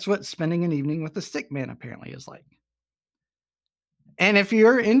 So that's what spending an evening with the stick man apparently is like. And if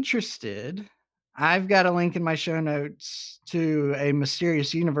you're interested, I've got a link in my show notes to a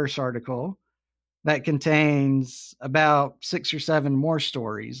Mysterious Universe article that contains about 6 or 7 more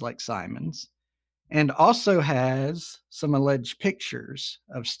stories like Simon's, and also has some alleged pictures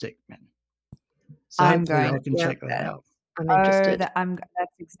of stickmen. So hopefully y'all can check that out. I'm interested.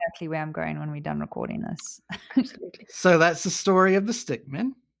 That's exactly where I'm going when we're done recording this. Absolutely. So that's the story of the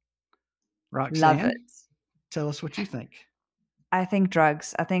stickmen. Roxanne, love it. Tell us what you think. I think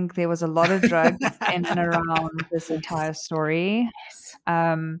drugs. I think there was a lot of drugs in and around this entire story. Yes.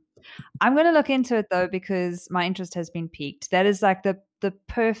 I'm going to look into it though, because my interest has been piqued. That is like the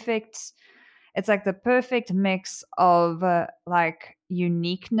perfect, it's like the perfect mix of like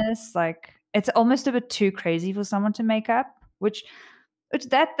uniqueness. Like it's almost a bit too crazy for someone to make up, which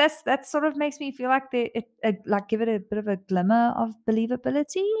that sort of makes me feel like like give it a bit of a glimmer of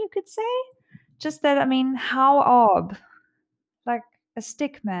believability, you could say. Just that, I mean, how odd. Like a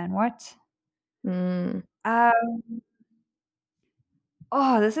stick man, what? This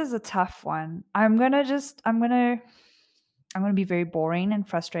is a tough one. I'm gonna be very boring and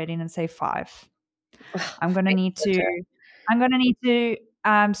frustrating and say 5. I'm gonna need to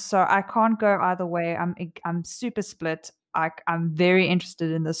so I can't go either way. I'm super split. I'm very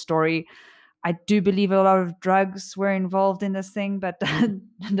interested in this story. I do believe a lot of drugs were involved in this thing, but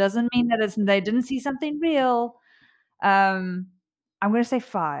it doesn't mean that they didn't see something real. I'm going to say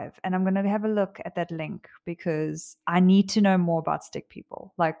 5, and I'm going to have a look at that link because I need to know more about stick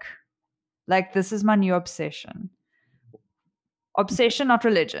people. Like this is my new obsession. Obsession, not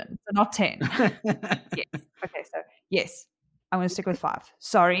religion. So not 10. Yes. Okay, so yes, I'm going to stick with 5.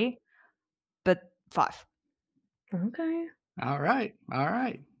 Sorry, but 5. Okay. All right.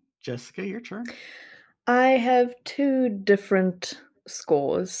 Jessica, your turn. I have 2 different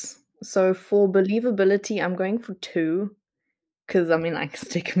scores. So for believability, I'm going for 2. because I mean, like,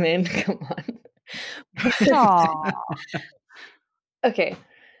 stick men, come on. Aw. Okay,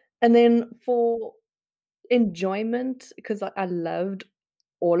 and then for enjoyment, because I loved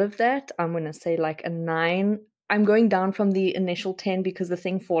all of that, I'm gonna say like a 9. I'm going down from the initial 10 because the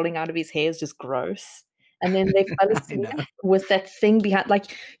thing falling out of his hair is just gross. And then they fell asleep with that thing behind,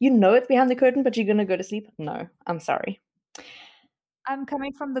 like, it's behind the curtain, but you're gonna go to sleep? No, I'm sorry. I'm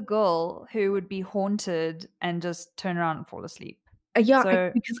coming from the girl who would be haunted and just turn around and fall asleep. Yeah,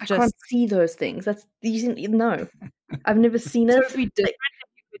 So because I can't see those things. That's no. I've never seen it. So it'd be different if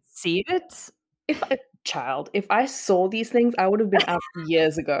you could see it. If I saw these things, I would have been out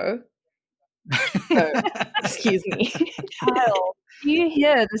years ago. So, excuse me. Child, do you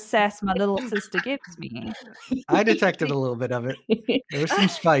hear the sass my little sister gives me? I detected a little bit of it. There was some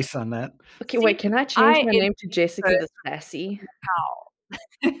spice on that. Okay, wait, can I change my name to Jessica the Sassy? Cow.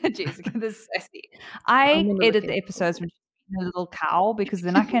 Jessica the Sassy. I edit the episodes when she's a little cow because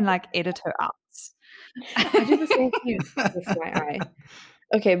then I can like edit her out. I do the same thing with my eye.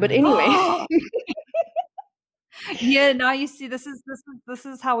 Okay, but anyway. Yeah, now you see this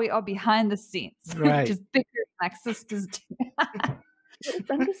is how we are behind the scenes. Right. Just bickering like sisters do. It's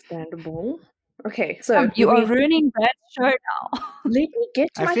understandable. Okay, so you are ruining that show now. Let me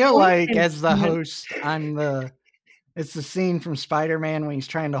get to I feel like as the host, it's the scene from Spider-Man when he's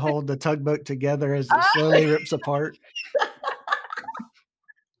trying to hold the tugboat together as it slowly rips apart.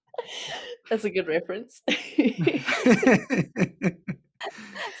 That's a good reference.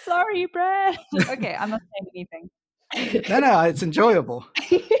 Sorry, Brad. Okay, I'm not saying anything. No, it's enjoyable.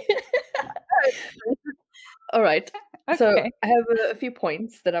 All right. Okay. So I have a few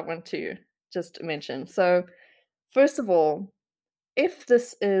points that I want to just mention. So first of all, if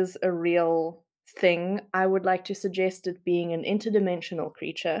this is a real thing, I would like to suggest it being an interdimensional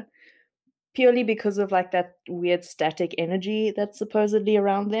creature, purely because of like that weird static energy that's supposedly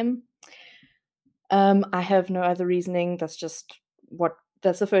around them. I have no other reasoning. That's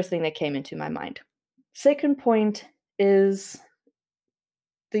the first thing that came into my mind. Second point is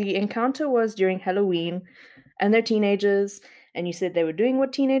the encounter was during Halloween, and they're teenagers, and you said they were doing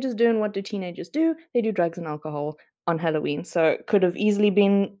what teenagers do, and what do teenagers do? They do drugs and alcohol on Halloween. So it could have easily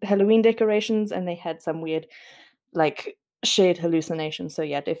been Halloween decorations, and they had some weird, like, shared hallucinations. So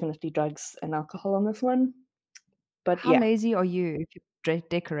yeah, definitely drugs and alcohol on this one. But how lazy are you if your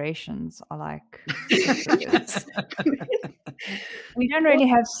decorations are like we don't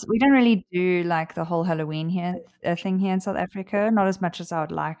really do like the whole Halloween thing here in South Africa, not as much as I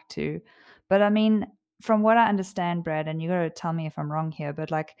would like to. But I mean, from what I understand, Brad, and you got to tell me if I'm wrong here, but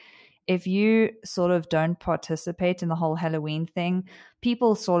like if you sort of don't participate in the whole Halloween thing,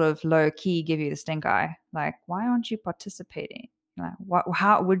 people sort of low key give you the stink eye. Like, why aren't you participating? Like,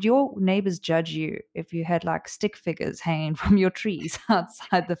 how would your neighbors judge you if you had like stick figures hanging from your trees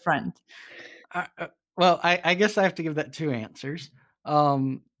outside the front? Well, I guess I have to give that two answers.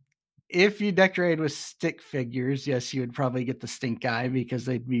 If you decorated with stick figures, yes, you would probably get the stink eye because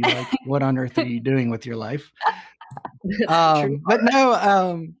they'd be like, what on earth are you doing with your life? But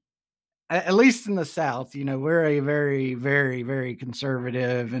no, at least in the South, we're a very, very, very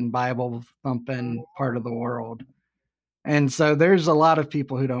conservative and Bible thumping part of the world. And so there's a lot of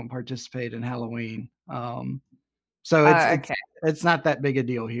people who don't participate in Halloween. So it's not that big a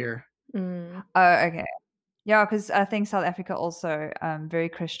deal here. Oh, okay. Yeah, because I think South Africa also very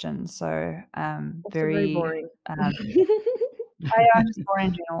Christian, so very boring. I'm just boring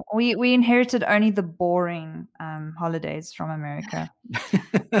in general. We inherited only the boring holidays from America.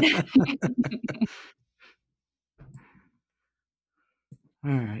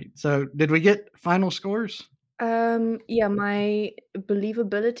 All right. So did we get final scores? Yeah, my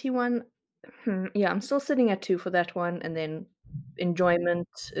believability one. Yeah, I'm still sitting at 2 for that one, and then enjoyment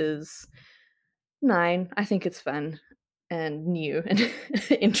is 9. I think it's fun and new and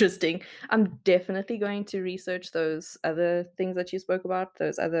interesting. I'm definitely going to research those other things that you spoke about,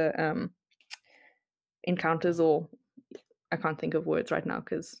 those other encounters, or I can't think of words right now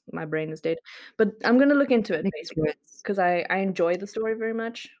because my brain is dead. But I'm going to look into it because I enjoy the story very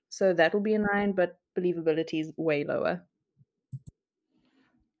much. So that will be a 9, but believability is way lower.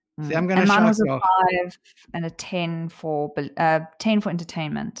 See, I'm going to shock mine was a 5 and a 10 for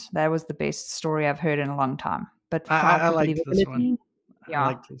entertainment. That was the best story I've heard in a long time. But 5 for believability. This one.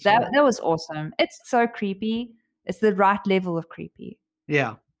 Yeah, that was awesome. It's so creepy. It's the right level of creepy.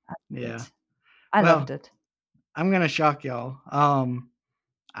 Yeah, I loved it. I'm going to shock y'all. I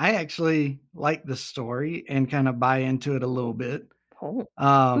actually like the story and kind of buy into it a little bit.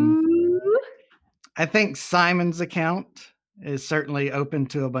 I think Simon's account is certainly open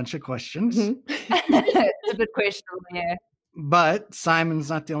to a bunch of questions. It's a bit questionable, yeah. But Simon's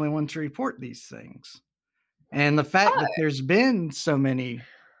not the only one to report these things. And the fact that there's been so many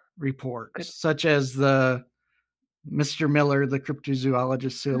reports, such as the Mr. Miller, the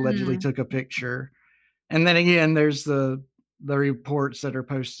cryptozoologist who allegedly took a picture. And then again, there's the reports that are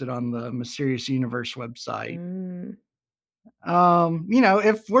posted on the Mysterious Universe website.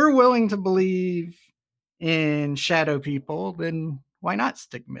 If we're willing to believe in shadow people, then why not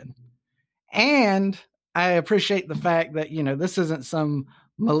stickmen? And I appreciate the fact that, this isn't some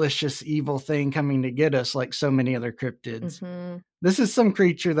malicious evil thing coming to get us like so many other cryptids. This is some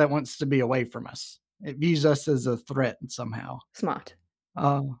creature that wants to be away from us. It views us as a threat somehow. Smart.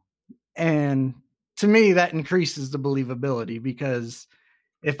 And to me, that increases the believability, because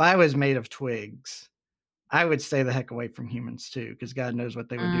if I was made of twigs, I would stay the heck away from humans too, because God knows what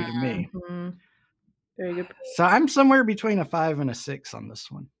they would do to me. Very good point. So I'm somewhere between a 5 and a 6 on this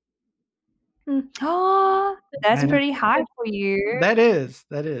one. Oh, that's pretty high for you. That is.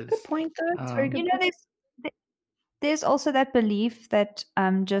 Good point, though. It's very good. There's also that belief that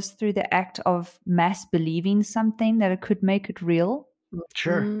just through the act of mass believing something, that it could make it real.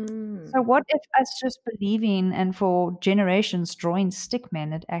 Sure. So what if us just believing and for generations drawing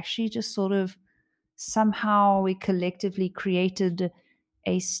stickmen, it actually just sort of somehow we collectively created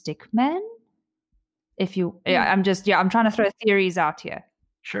a stickman? I'm trying to throw theories out here.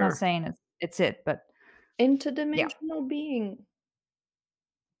 Sure. I'm not saying it's it, but interdimensional being.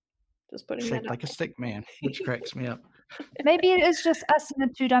 Just putting shaped that like a stick man, which cracks me up. Maybe it is just us in a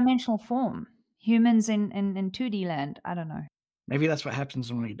 2-dimensional form. Humans in 2D land. I don't know. Maybe that's what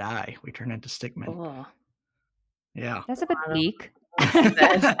happens when we die. We turn into stickmen. Oh. Yeah. That's a bit bleak.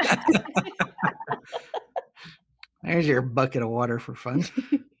 There's your bucket of water for fun.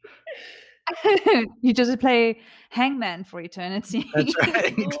 You just play hangman for eternity. That's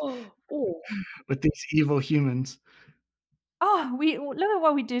right. With these evil humans. Oh, look at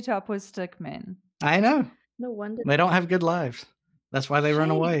what we do to our poor stickmen. I know. No wonder. They don't have good lives. That's why they run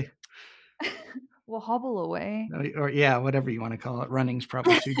away. We'll hobble away. Or yeah, whatever you want to call it. Running's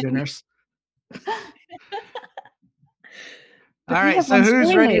probably too generous. All right, so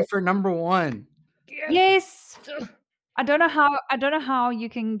who's ready for number 1? Yes. I don't know how you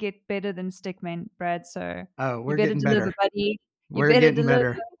can get better than stickmen, Brad. So we're getting better. Buddy. We're getting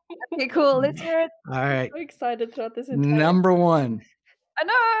better. Okay, cool. Let's hear it. All right. I'm excited throughout this entire Number 1. I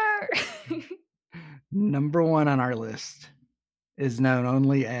know. Number 1 on our list is known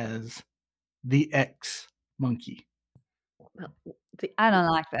only as the X monkey. Well, I don't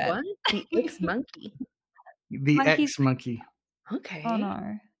like that. What? The X monkey. The X monkey. Okay. Oh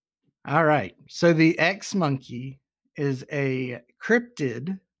no. All right. So the X monkey is a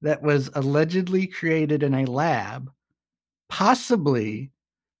cryptid that was allegedly created in a lab, possibly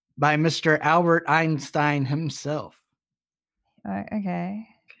by Mr. Albert Einstein himself. Okay.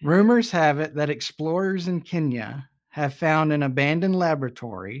 Rumors have it that explorers in Kenya have found an abandoned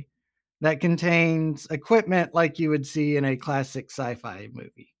laboratory that contains equipment like you would see in a classic sci-fi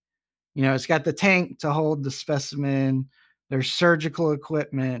movie. It's got the tank to hold the specimen. There's surgical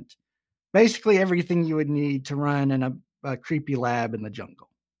equipment, basically everything you would need to run in a creepy lab in the jungle.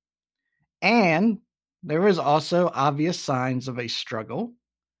 And there was also obvious signs of a struggle.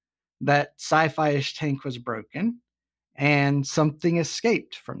 That sci-fi-ish tank was broken and something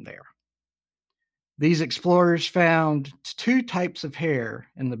escaped from there. These explorers found 2 types of hair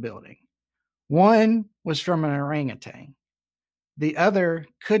in the building. One was from an orangutan. The other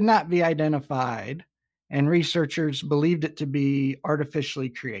could not be identified, and researchers believed it to be artificially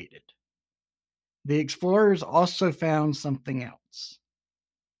created. The explorers also found something else.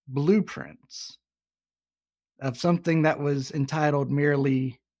 Blueprints of something that was entitled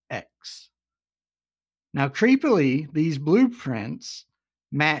merely X. Now, creepily, these blueprints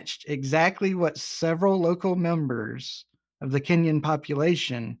matched exactly what several local members of the Kenyan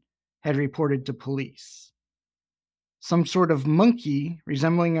population had reported to police. Some sort of monkey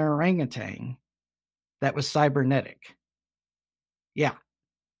resembling an orangutan that was cybernetic. Yeah,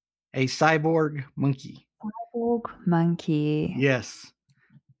 a cyborg monkey. Cyborg monkey. Yes.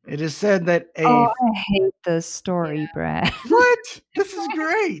 It is said that I hate this story, Brad. What? This is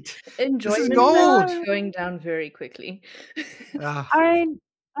great. Enjoyment this is gold. Going down very quickly. I'm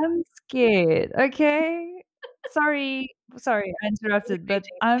scared. Okay. Sorry, I interrupted, but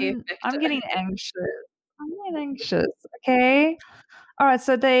I'm getting anxious. Okay. All right.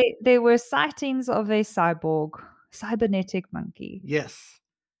 So they were sightings of a cybernetic monkey. Yes.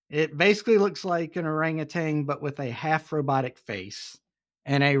 It basically looks like an orangutan, but with a half robotic face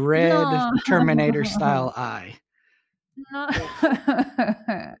and a red Terminator style eye. No.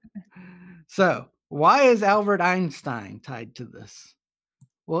 So why is Albert Einstein tied to this?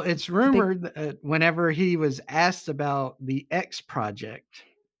 Well, it's rumored that whenever he was asked about the X project,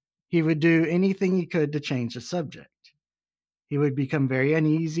 he would do anything he could to change the subject. He would become very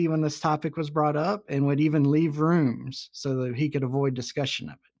uneasy when this topic was brought up and would even leave rooms so that he could avoid discussion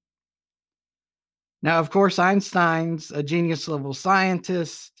of it. Now, of course, Einstein's a genius level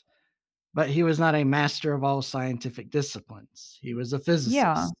scientist, but he was not a master of all scientific disciplines. He was a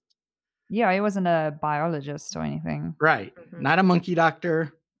physicist. Yeah, he wasn't a biologist or anything. Right. Mm-hmm. Not a monkey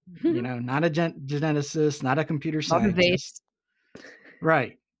doctor, not a geneticist, not a computer scientist.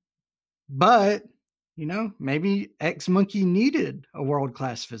 Right. But, maybe X Monkey needed a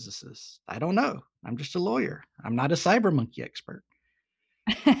world-class physicist. I don't know. I'm just a lawyer. I'm not a cyber monkey expert.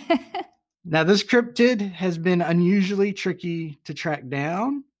 Now, this cryptid has been unusually tricky to track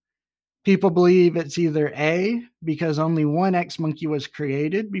down. People believe it's either A, because only one X monkey was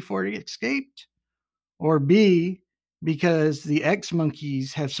created before it escaped, or B, because the X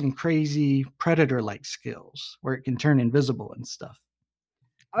monkeys have some crazy predator-like skills where it can turn invisible and stuff.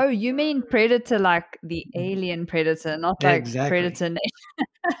 Oh, you mean predator like the alien predator, not like predator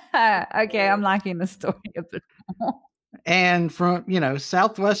nation. Okay, I'm liking the story a bit more. And from,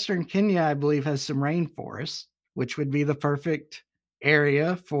 southwestern Kenya, I believe, has some rainforest, which would be the perfect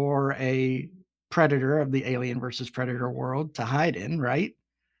area for a predator of the alien versus predator world to hide in, right?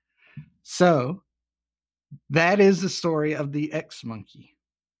 So that is the story of the X monkey.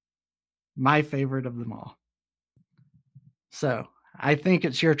 My favorite of them all. So I think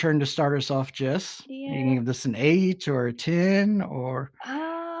it's your turn to start us off, Jess. Yeah. You can give this an 8 or a 10 or...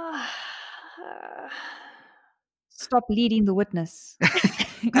 Stop leading the witness.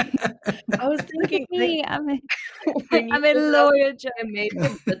 I was thinking... me, I'm a lawyer, Joe. Maybe a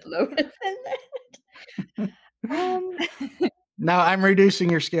bit lower than that. No, I'm reducing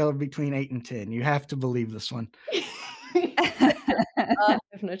your scale between 8 and 10. You have to believe this one. I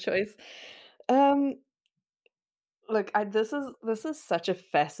have no choice. Look, this is such a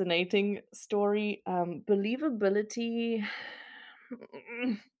fascinating story. Believability.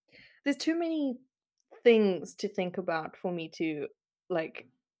 There's too many things to think about for me to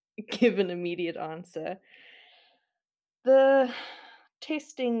give an immediate answer. The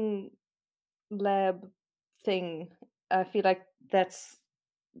testing lab thing, I feel like that's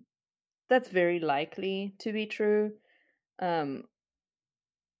very likely to be true.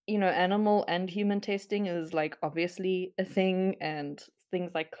 Animal and human testing is obviously a thing, and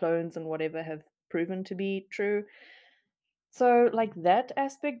things like clones and whatever have proven to be true. So that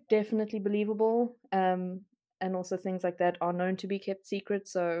aspect definitely believable. And also things like that are known to be kept secret.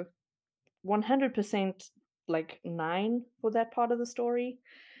 So 100% 9 for that part of the story.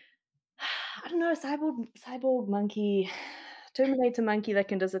 I don't know, cyborg monkey, Terminator monkey that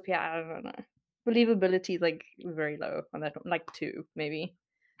can disappear. I don't know. Believability is very low on that one, 2 maybe.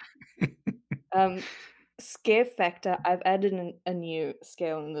 Scare factor, I've added a new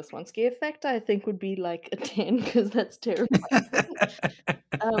scale in this one. Scare factor, I think, would be a 10 because that's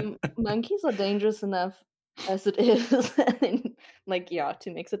terrifying. Monkeys are dangerous enough as it is, and then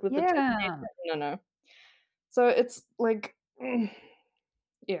to mix it with the no. So it's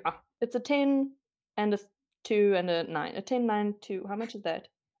it's a 10 and a 2 and a 9. A 10, 9, 2. How much is that?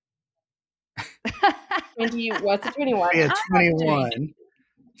 20. What's a 21? Yeah, 21.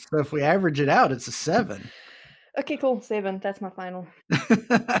 So if we average it out, it's a 7. Okay, cool. 7. That's my final.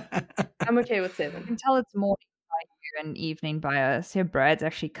 I'm okay with 7. You can tell it's morning by you and evening by us. Here, Brad's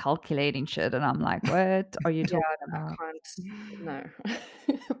actually calculating shit, and I'm like, what are you talking about? I can't. No.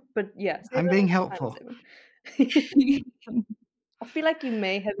 But yeah. 7, I'm being helpful. I feel like you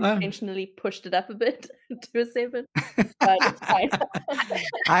may have intentionally pushed it up a bit to a 7, but it's fine.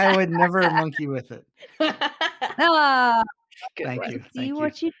 I would never monkey with it. Thank you. See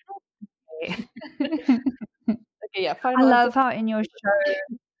what you do. Okay, yeah. I love how in your show.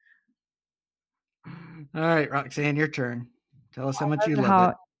 All right, Roxanne, your turn. Tell us how much you love it. I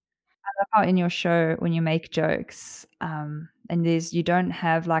love how in your show when you make jokes, and you don't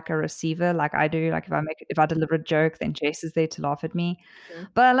have a receiver like I do. If I deliver a joke, then Jess is there to laugh at me. Mm-hmm.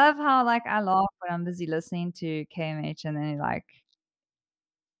 But I love how I laugh when I'm busy listening to KMH, and then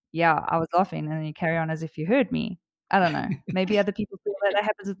you're I was laughing, and then you carry on as if you heard me. I don't know. Maybe other people feel that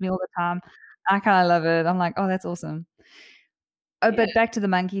happens with me all the time. I kind of love it. I'm like, oh, that's awesome. Oh, but back to the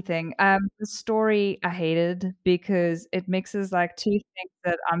monkey thing. The story I hated because it mixes two things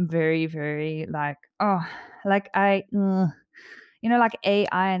that I'm very, very AI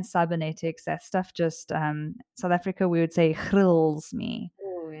and cybernetics. That stuff just South Africa we would say thrills me.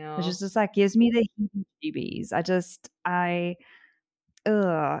 Oh yeah. Which is just gives me the heebie-jeebies.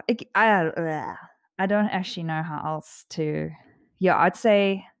 I I don't actually know how else to. Yeah, I'd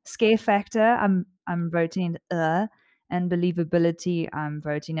say scare factor. I'm voting and believability. I'm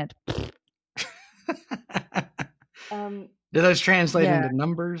voting it. Do those translate into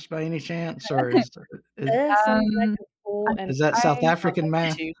numbers by any chance, or sounds like a 4 and is that South African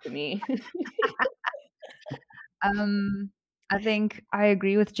math? 2 to me. I think I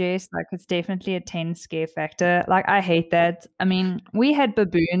agree with Jess. Like, it's definitely a 10 scare factor. Like, I hate that. I mean, we had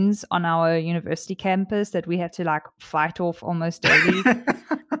baboons on our university campus that we had to like fight off almost daily.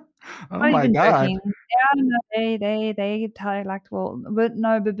 Oh my God. Joking. Yeah, no, they like, well, but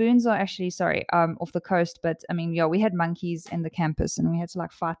no, baboons are actually off the coast. But I mean, yeah, we had monkeys in the campus, and we had to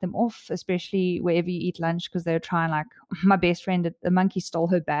like fight them off, especially wherever you eat lunch, because they were trying. Like, my best friend, the monkey stole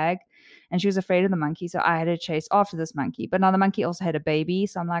her bag, and she was afraid of the monkey, so I had to chase after this monkey. But now the monkey also had a baby,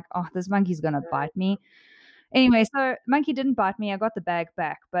 so I'm like, oh, this monkey's gonna bite me. Anyway, so monkey didn't bite me. I got the bag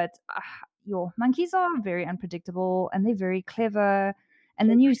back, but your monkeys are very unpredictable and they're very clever. And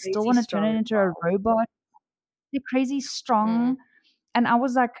then you still want to turn it into a robot. They're crazy strong. And I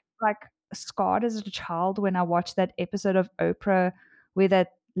was like scarred as a child when I watched that episode of Oprah where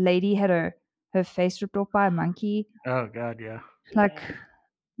that lady had her face ripped off by a monkey. Oh God, yeah. Like,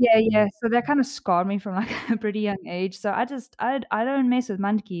 yeah. So that kind of scarred me from like a pretty young age. So I don't mess with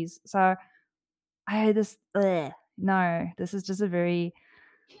monkeys. So I had this. No, this is just a very.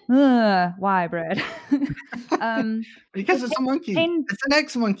 Why, Brad? Because it's a monkey. It's an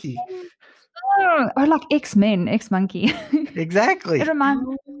ex-monkey. Oh, like X-Men, ex-monkey. Exactly. It reminds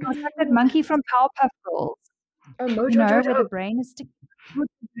me of like that monkey from Powerpuff Girls. Oh, Mojo, you know, where the brain is sticking.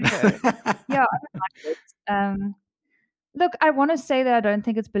 Yeah, I don't like it. Look, I want to say that I don't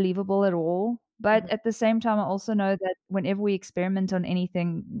think it's believable at all, but at the same time, I also know that whenever we experiment on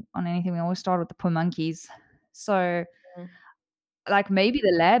anything, we always start with the poor monkeys. So, like, maybe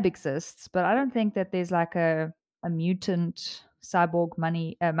the lab exists, but I don't think that there's like a mutant cyborg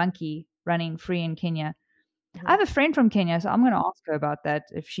monkey running free in Kenya. I have a friend from Kenya, so I'm going to ask her about that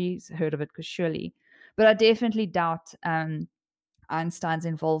if she's heard of it, because surely. But I definitely doubt Einstein's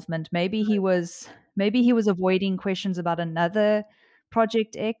involvement. Maybe he was avoiding questions about another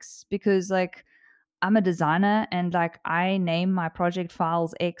Project X, because like I'm a designer and like I name my project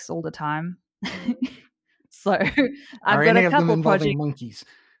files X all the time. So I've got a couple projects. Monkeys.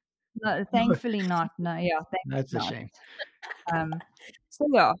 No, thankfully not. No, yeah, that's a shame. So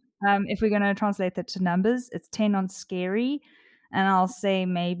yeah, if we're going to translate that to numbers, it's 10 on scary, and I'll say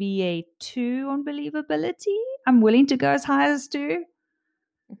maybe a 2 on believability. I'm willing to go as high as 2.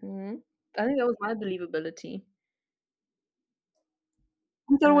 I think that was my believability.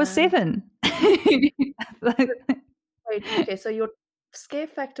 I thought it was 7. Wait, okay, so your scare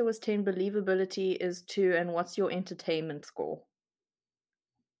factor was 10, believability is 2, and what's your entertainment score?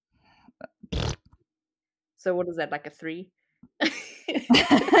 So what is that, like a 3?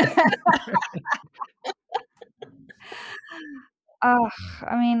 I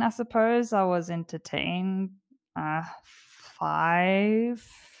mean, I suppose I was entertained. 5.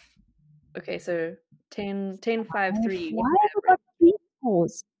 Okay, so 10, 5, 3. Why have we got 3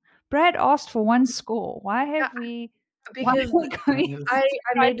 scores? Brad asked for 1 score. Why have we? Because I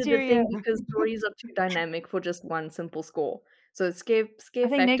made it a thing because stories are too dynamic for just one simple score. So scare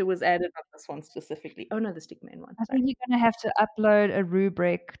factor was added on this one specifically. Oh no, the stick main one. I think you're going to have to upload a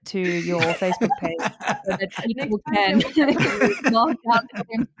rubric to your Facebook page so that people can mark out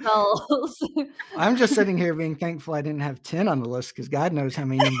themselves. I'm just sitting here being thankful I didn't have 10 on the list, because God knows how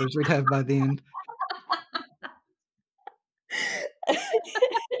many numbers we'd have by the end.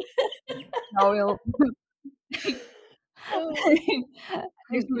 No, we'll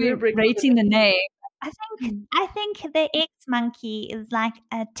rating the name. I think the X monkey is like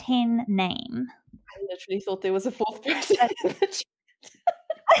a 10 name. I literally thought there was a 4th person. I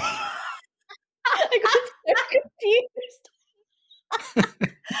got so confused.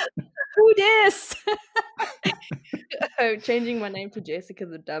 Who dis? Oh, changing my name to Jessica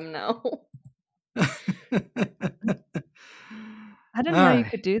the Dumb now. I didn't know you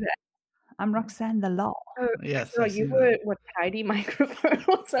could do that. I'm Roxanne the Law. Oh, yes. So you were tidy microphone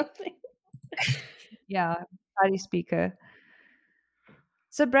or something? Yeah, tidy speaker.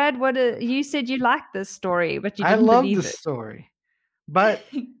 So, Brad, you said you liked this story, but you didn't believe it. I love the story, but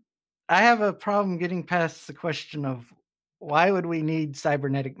I have a problem getting past the question of why would we need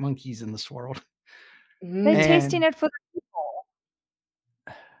cybernetic monkeys in this world? They're testing it for the people.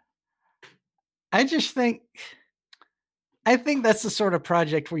 I think that's the sort of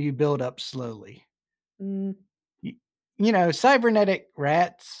project where you build up slowly. You know, cybernetic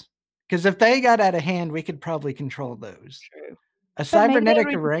rats, because if they got out of hand, we could probably control those. True. A cybernetic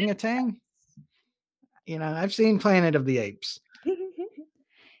orangutan? I've seen Planet of the Apes.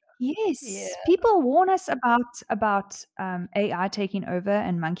 Yes, Yeah. people warn us about AI taking over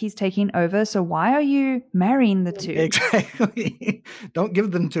and monkeys taking over. So why are you marrying the two? Exactly. Don't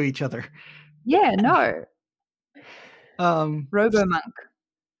give them to each other. Yeah, no. Robo monk.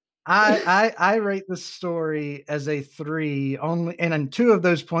 I rate this story as a 3 only, and then 2 of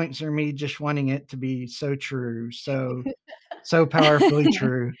those points are me just wanting it to be so true, so powerfully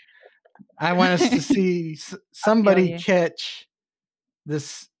true. I want us to see somebody catch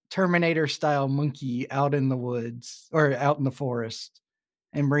this Terminator style monkey out in the woods or out in the forest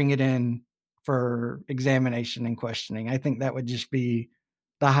and bring it in for examination and questioning. I think that would just be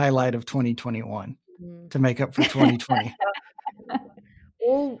the highlight of 2021 to make up for 2020.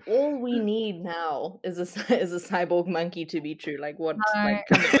 All we need now is a cyborg monkey to be true. Like what? Like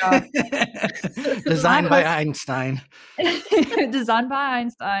designed by Einstein. Designed by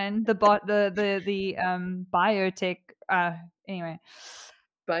Einstein. The biotech. Anyway,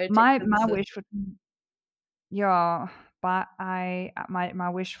 my wish for my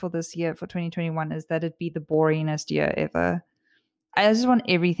wish for this year, for 2021, is that it be the boringest year ever. I just want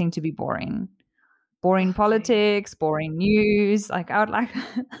everything to be boring. Boring politics, boring news. Like I would like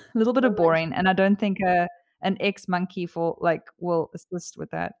a little bit of boring, and I don't think an ex-monkey will assist with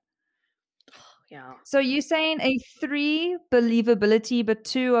that. Yeah. So you're saying a 3 believability, but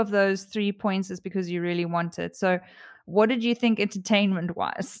 2 of those 3 points is because you really want it. So what did you think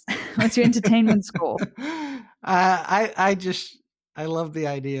entertainment-wise? What's your entertainment score? I love the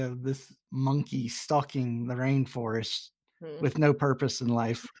idea of this monkey stalking the rainforest with no purpose in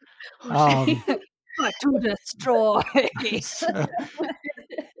life. To destroy.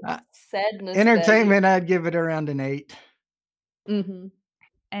 Sadness. Entertainment, I'd give it around an 8. Mm-hmm.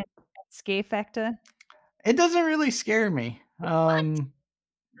 And scare factor? It doesn't really scare me. Really?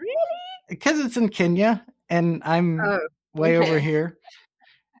 Because it's in Kenya and I'm way over here.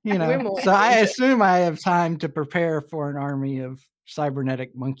 So I assume I have time to prepare for an army of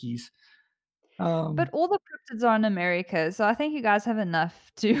cybernetic monkeys. But all the cryptids are in America, so I think you guys have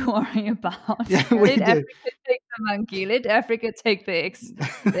enough to worry about. Yeah, Let Africa take the monkey. Let Africa take the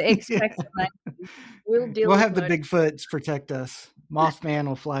X-Factor monkey. We'll have the Bigfoots protect us. Mothman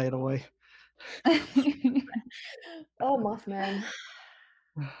will fly it away. Oh, Mothman.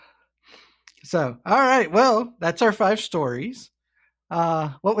 So, all right. Well, that's our 5 stories.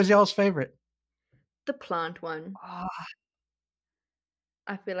 What was y'all's favorite? The plant one. Oh,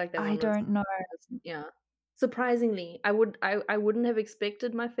 I feel like that one I don't know. Yeah. Surprisingly, I wouldn't have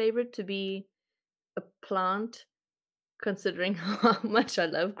expected my favorite to be a plant, considering how much I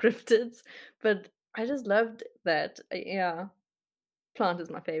love cryptids. But I just loved that. Yeah. Plant is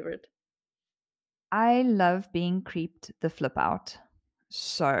my favorite. I love being creeped the flip out.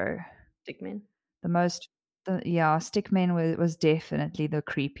 So Stickman. Stickman was definitely the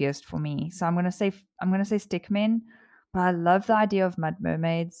creepiest for me. So I'm gonna say Stickman, but I love the idea of mud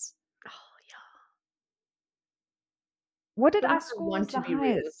mermaids. Oh yeah. What did I score as the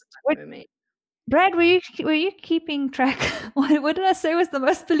highest? Mermaid. Brad, were you keeping track? What did I say was the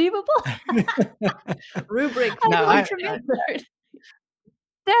most believable? Rubric. No,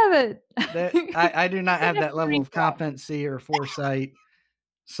 damn it! I do not have that level of competency or foresight.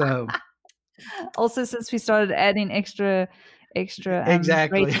 So also, since we started adding extra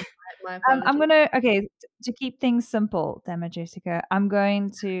exactly. I'm gonna to keep things simple, damn it, Jessica. I'm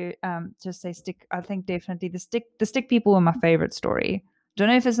going to just say stick. I think definitely the stick people were my favorite story. Don't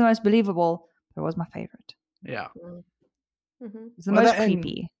know if it's the most believable, but it was my favorite. Yeah, it's the most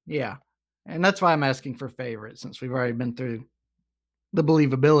creepy. And that's why I'm asking for favorite, since we've already been through the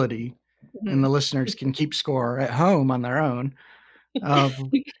believability, and the listeners can keep score at home on their own.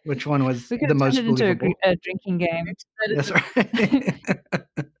 Which one was the most believable? Into a drinking game. That's right.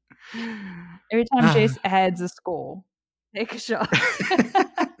 Every time Jace adds a score, take a shot.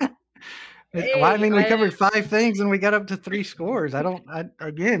 Well, I mean, we covered 5 things and we got up to 3 scores.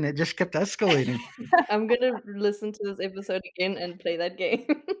 Again, it just kept escalating. I'm gonna listen to this episode again and play that game.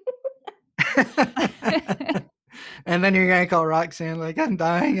 And then you're gonna call Roxanne like, I'm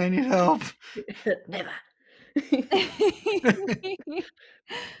dying, I need help. Never.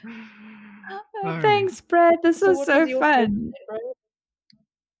 Thanks, Brad. This was so fun.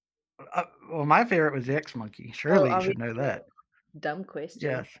 Well, my favorite was the X Monkey. Surely you should know that. Dumb question.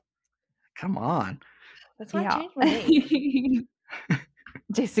 Yes. Come on. That's why I changed my name.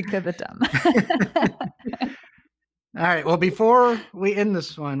 Jessica the Dumb. All right. Well, before we end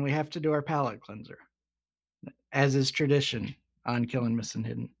this one, we have to do our palate cleanser, as is tradition on Killing, Missing,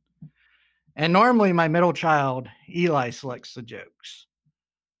 Hidden. And normally my middle child, Eli, selects the jokes.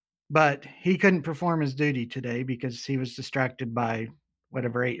 but he couldn't perform his duty today because he was distracted by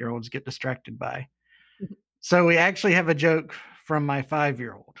whatever 8-year-olds get distracted by. So we actually have a joke from my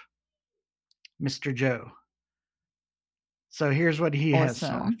 5-year-old, Mr. Joe. So here's what he has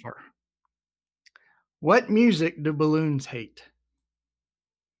to offer. What music do balloons hate?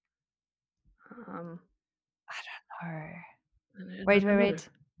 I don't know. Wait.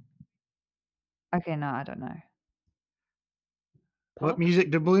 Okay, no, I don't know. What music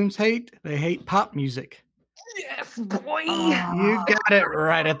do balloons hate? They hate pop music. Yes, boy. You got it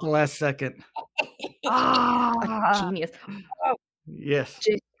right at the last second. Genius. Yes.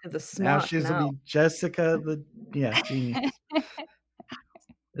 Jessica the smart. Now she's will be Jessica the genius.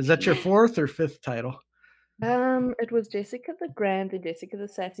 Is that your 4th or 5th title? It was Jessica the Grand, then Jessica the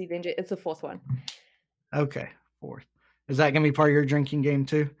Sassy, then it's the 4th one. Okay, 4th. Is that gonna be part of your drinking game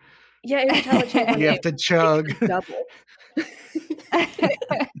too? Yeah, every time I change my you have to chug. Double.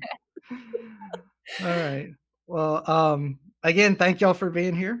 All right. Well, again, thank y'all for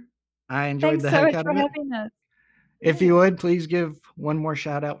being here. I enjoyed the heck out of it. Thanks so much for having us. If you would, please give one more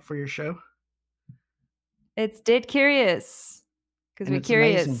shout out for your show. It's Dead Curious, because we're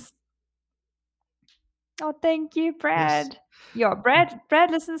curious. Amazing. Oh, thank you, Brad. Yes. Yeah,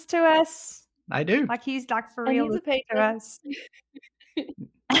 Brad listens to us. I do. Like he's for real listening to us.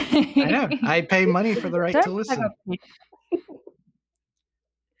 I know. I pay money for the right to listen.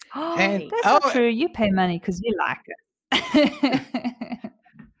 And that's not true. You pay money because you like it.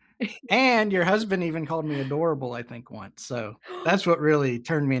 And your husband even called me adorable, I think, once. So that's what really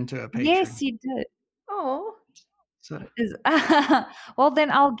turned me into a patron. Yes, he did. Oh. So. Well,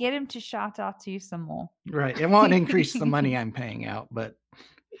 then I'll get him to shout out to you some more. Right. It won't increase the money I'm paying out, but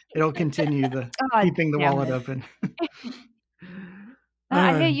it'll continue keeping the wallet open.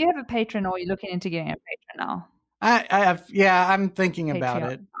 I hear you have a patron, or you're looking into getting a patron now. I'm thinking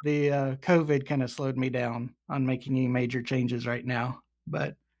about it. The COVID kind of slowed me down on making any major changes right now.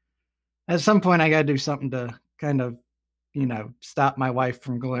 But at some point, I got to do something to kind of, stop my wife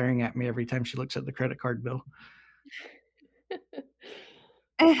from glaring at me every time she looks at the credit card bill.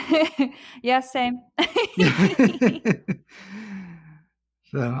 Yeah, same.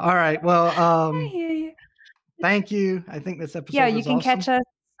 So, all right. Well, I hear you. Thank you. I think this episode. Yeah, you can catch us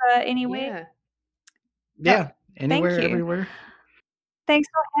anywhere. Yeah, anywhere, everywhere. Thanks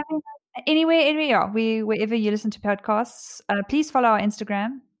for having us. Anywhere, wherever you listen to podcasts, please follow our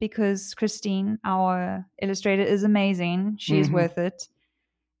Instagram, because Christine, our illustrator, is amazing. She is worth it.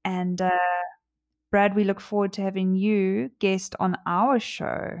 And Brad, we look forward to having you guest on our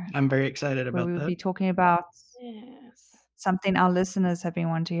show. I'm very excited about that. We'll be talking about something our listeners have been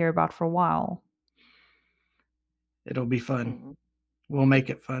wanting to hear about for a while. It'll be fun. We'll make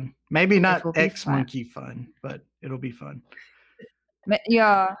it fun. Maybe not X Monkey fun, but it'll be fun.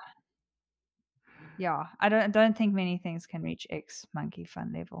 Yeah. I don't think many things can reach X Monkey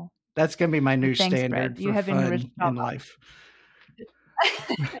fun level. That's gonna be my new standard for fun in life.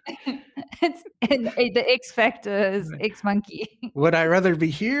 The X factor is X Monkey. Would I rather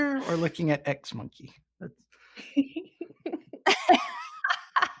be here or looking at X Monkey?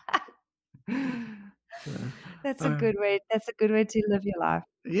 That's a good way. That's a good way to live your life.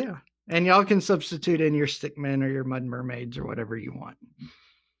 Yeah. And y'all can substitute in your stickmen or your mud mermaids or whatever you want.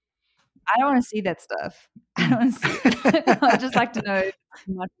 I don't want to see that stuff. I don't want to see it. I just like to know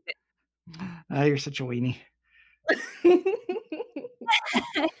much of it. You're such a weenie.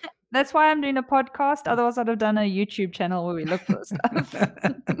 That's why I'm doing a podcast. Otherwise, I'd have done a YouTube channel where we look for stuff.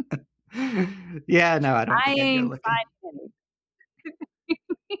 Yeah, no, I don't think I'd go looking.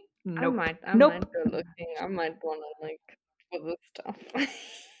 Nope. I might go looking. I might want to for this stuff.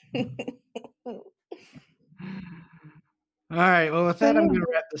 All right. Well, with that, I'm going to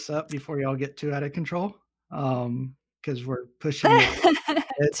wrap this up before y'all get too out of control. Because we're pushing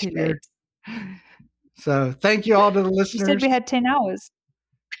it too late. So thank you all to the listeners. You said we had 10 hours.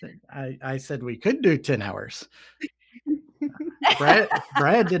 I said we could do 10 hours.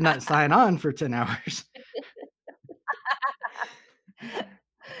 Brad did not sign on for 10 hours.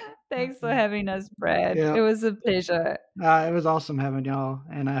 Thanks for having us, Brad. Yeah. It was a pleasure. It was awesome having y'all,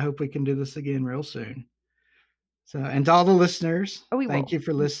 and I hope we can do this again real soon. So, and to all the listeners, thank you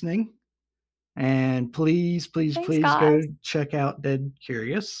for listening. And please go check out Dead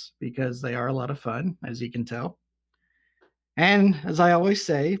Curious, because they are a lot of fun, as you can tell. And as I always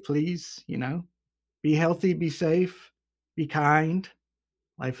say, please, be healthy, be safe, be kind.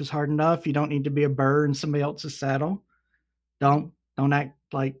 Life is hard enough. You don't need to be a burr in somebody else's saddle. Don't act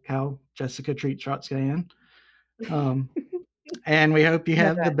like how Jessica treats Roxanne. And we hope you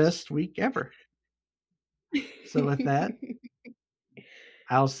have the best week ever. So with that,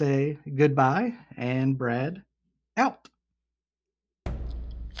 I'll say goodbye, and Brad out.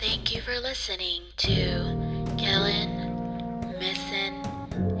 Thank you for listening to Killing, Missing,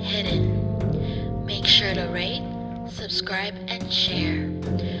 Hidden. Make sure to rate, subscribe, and share.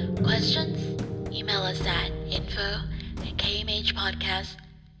 Questions? Email us at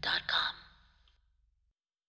info@kmhpodcast.com.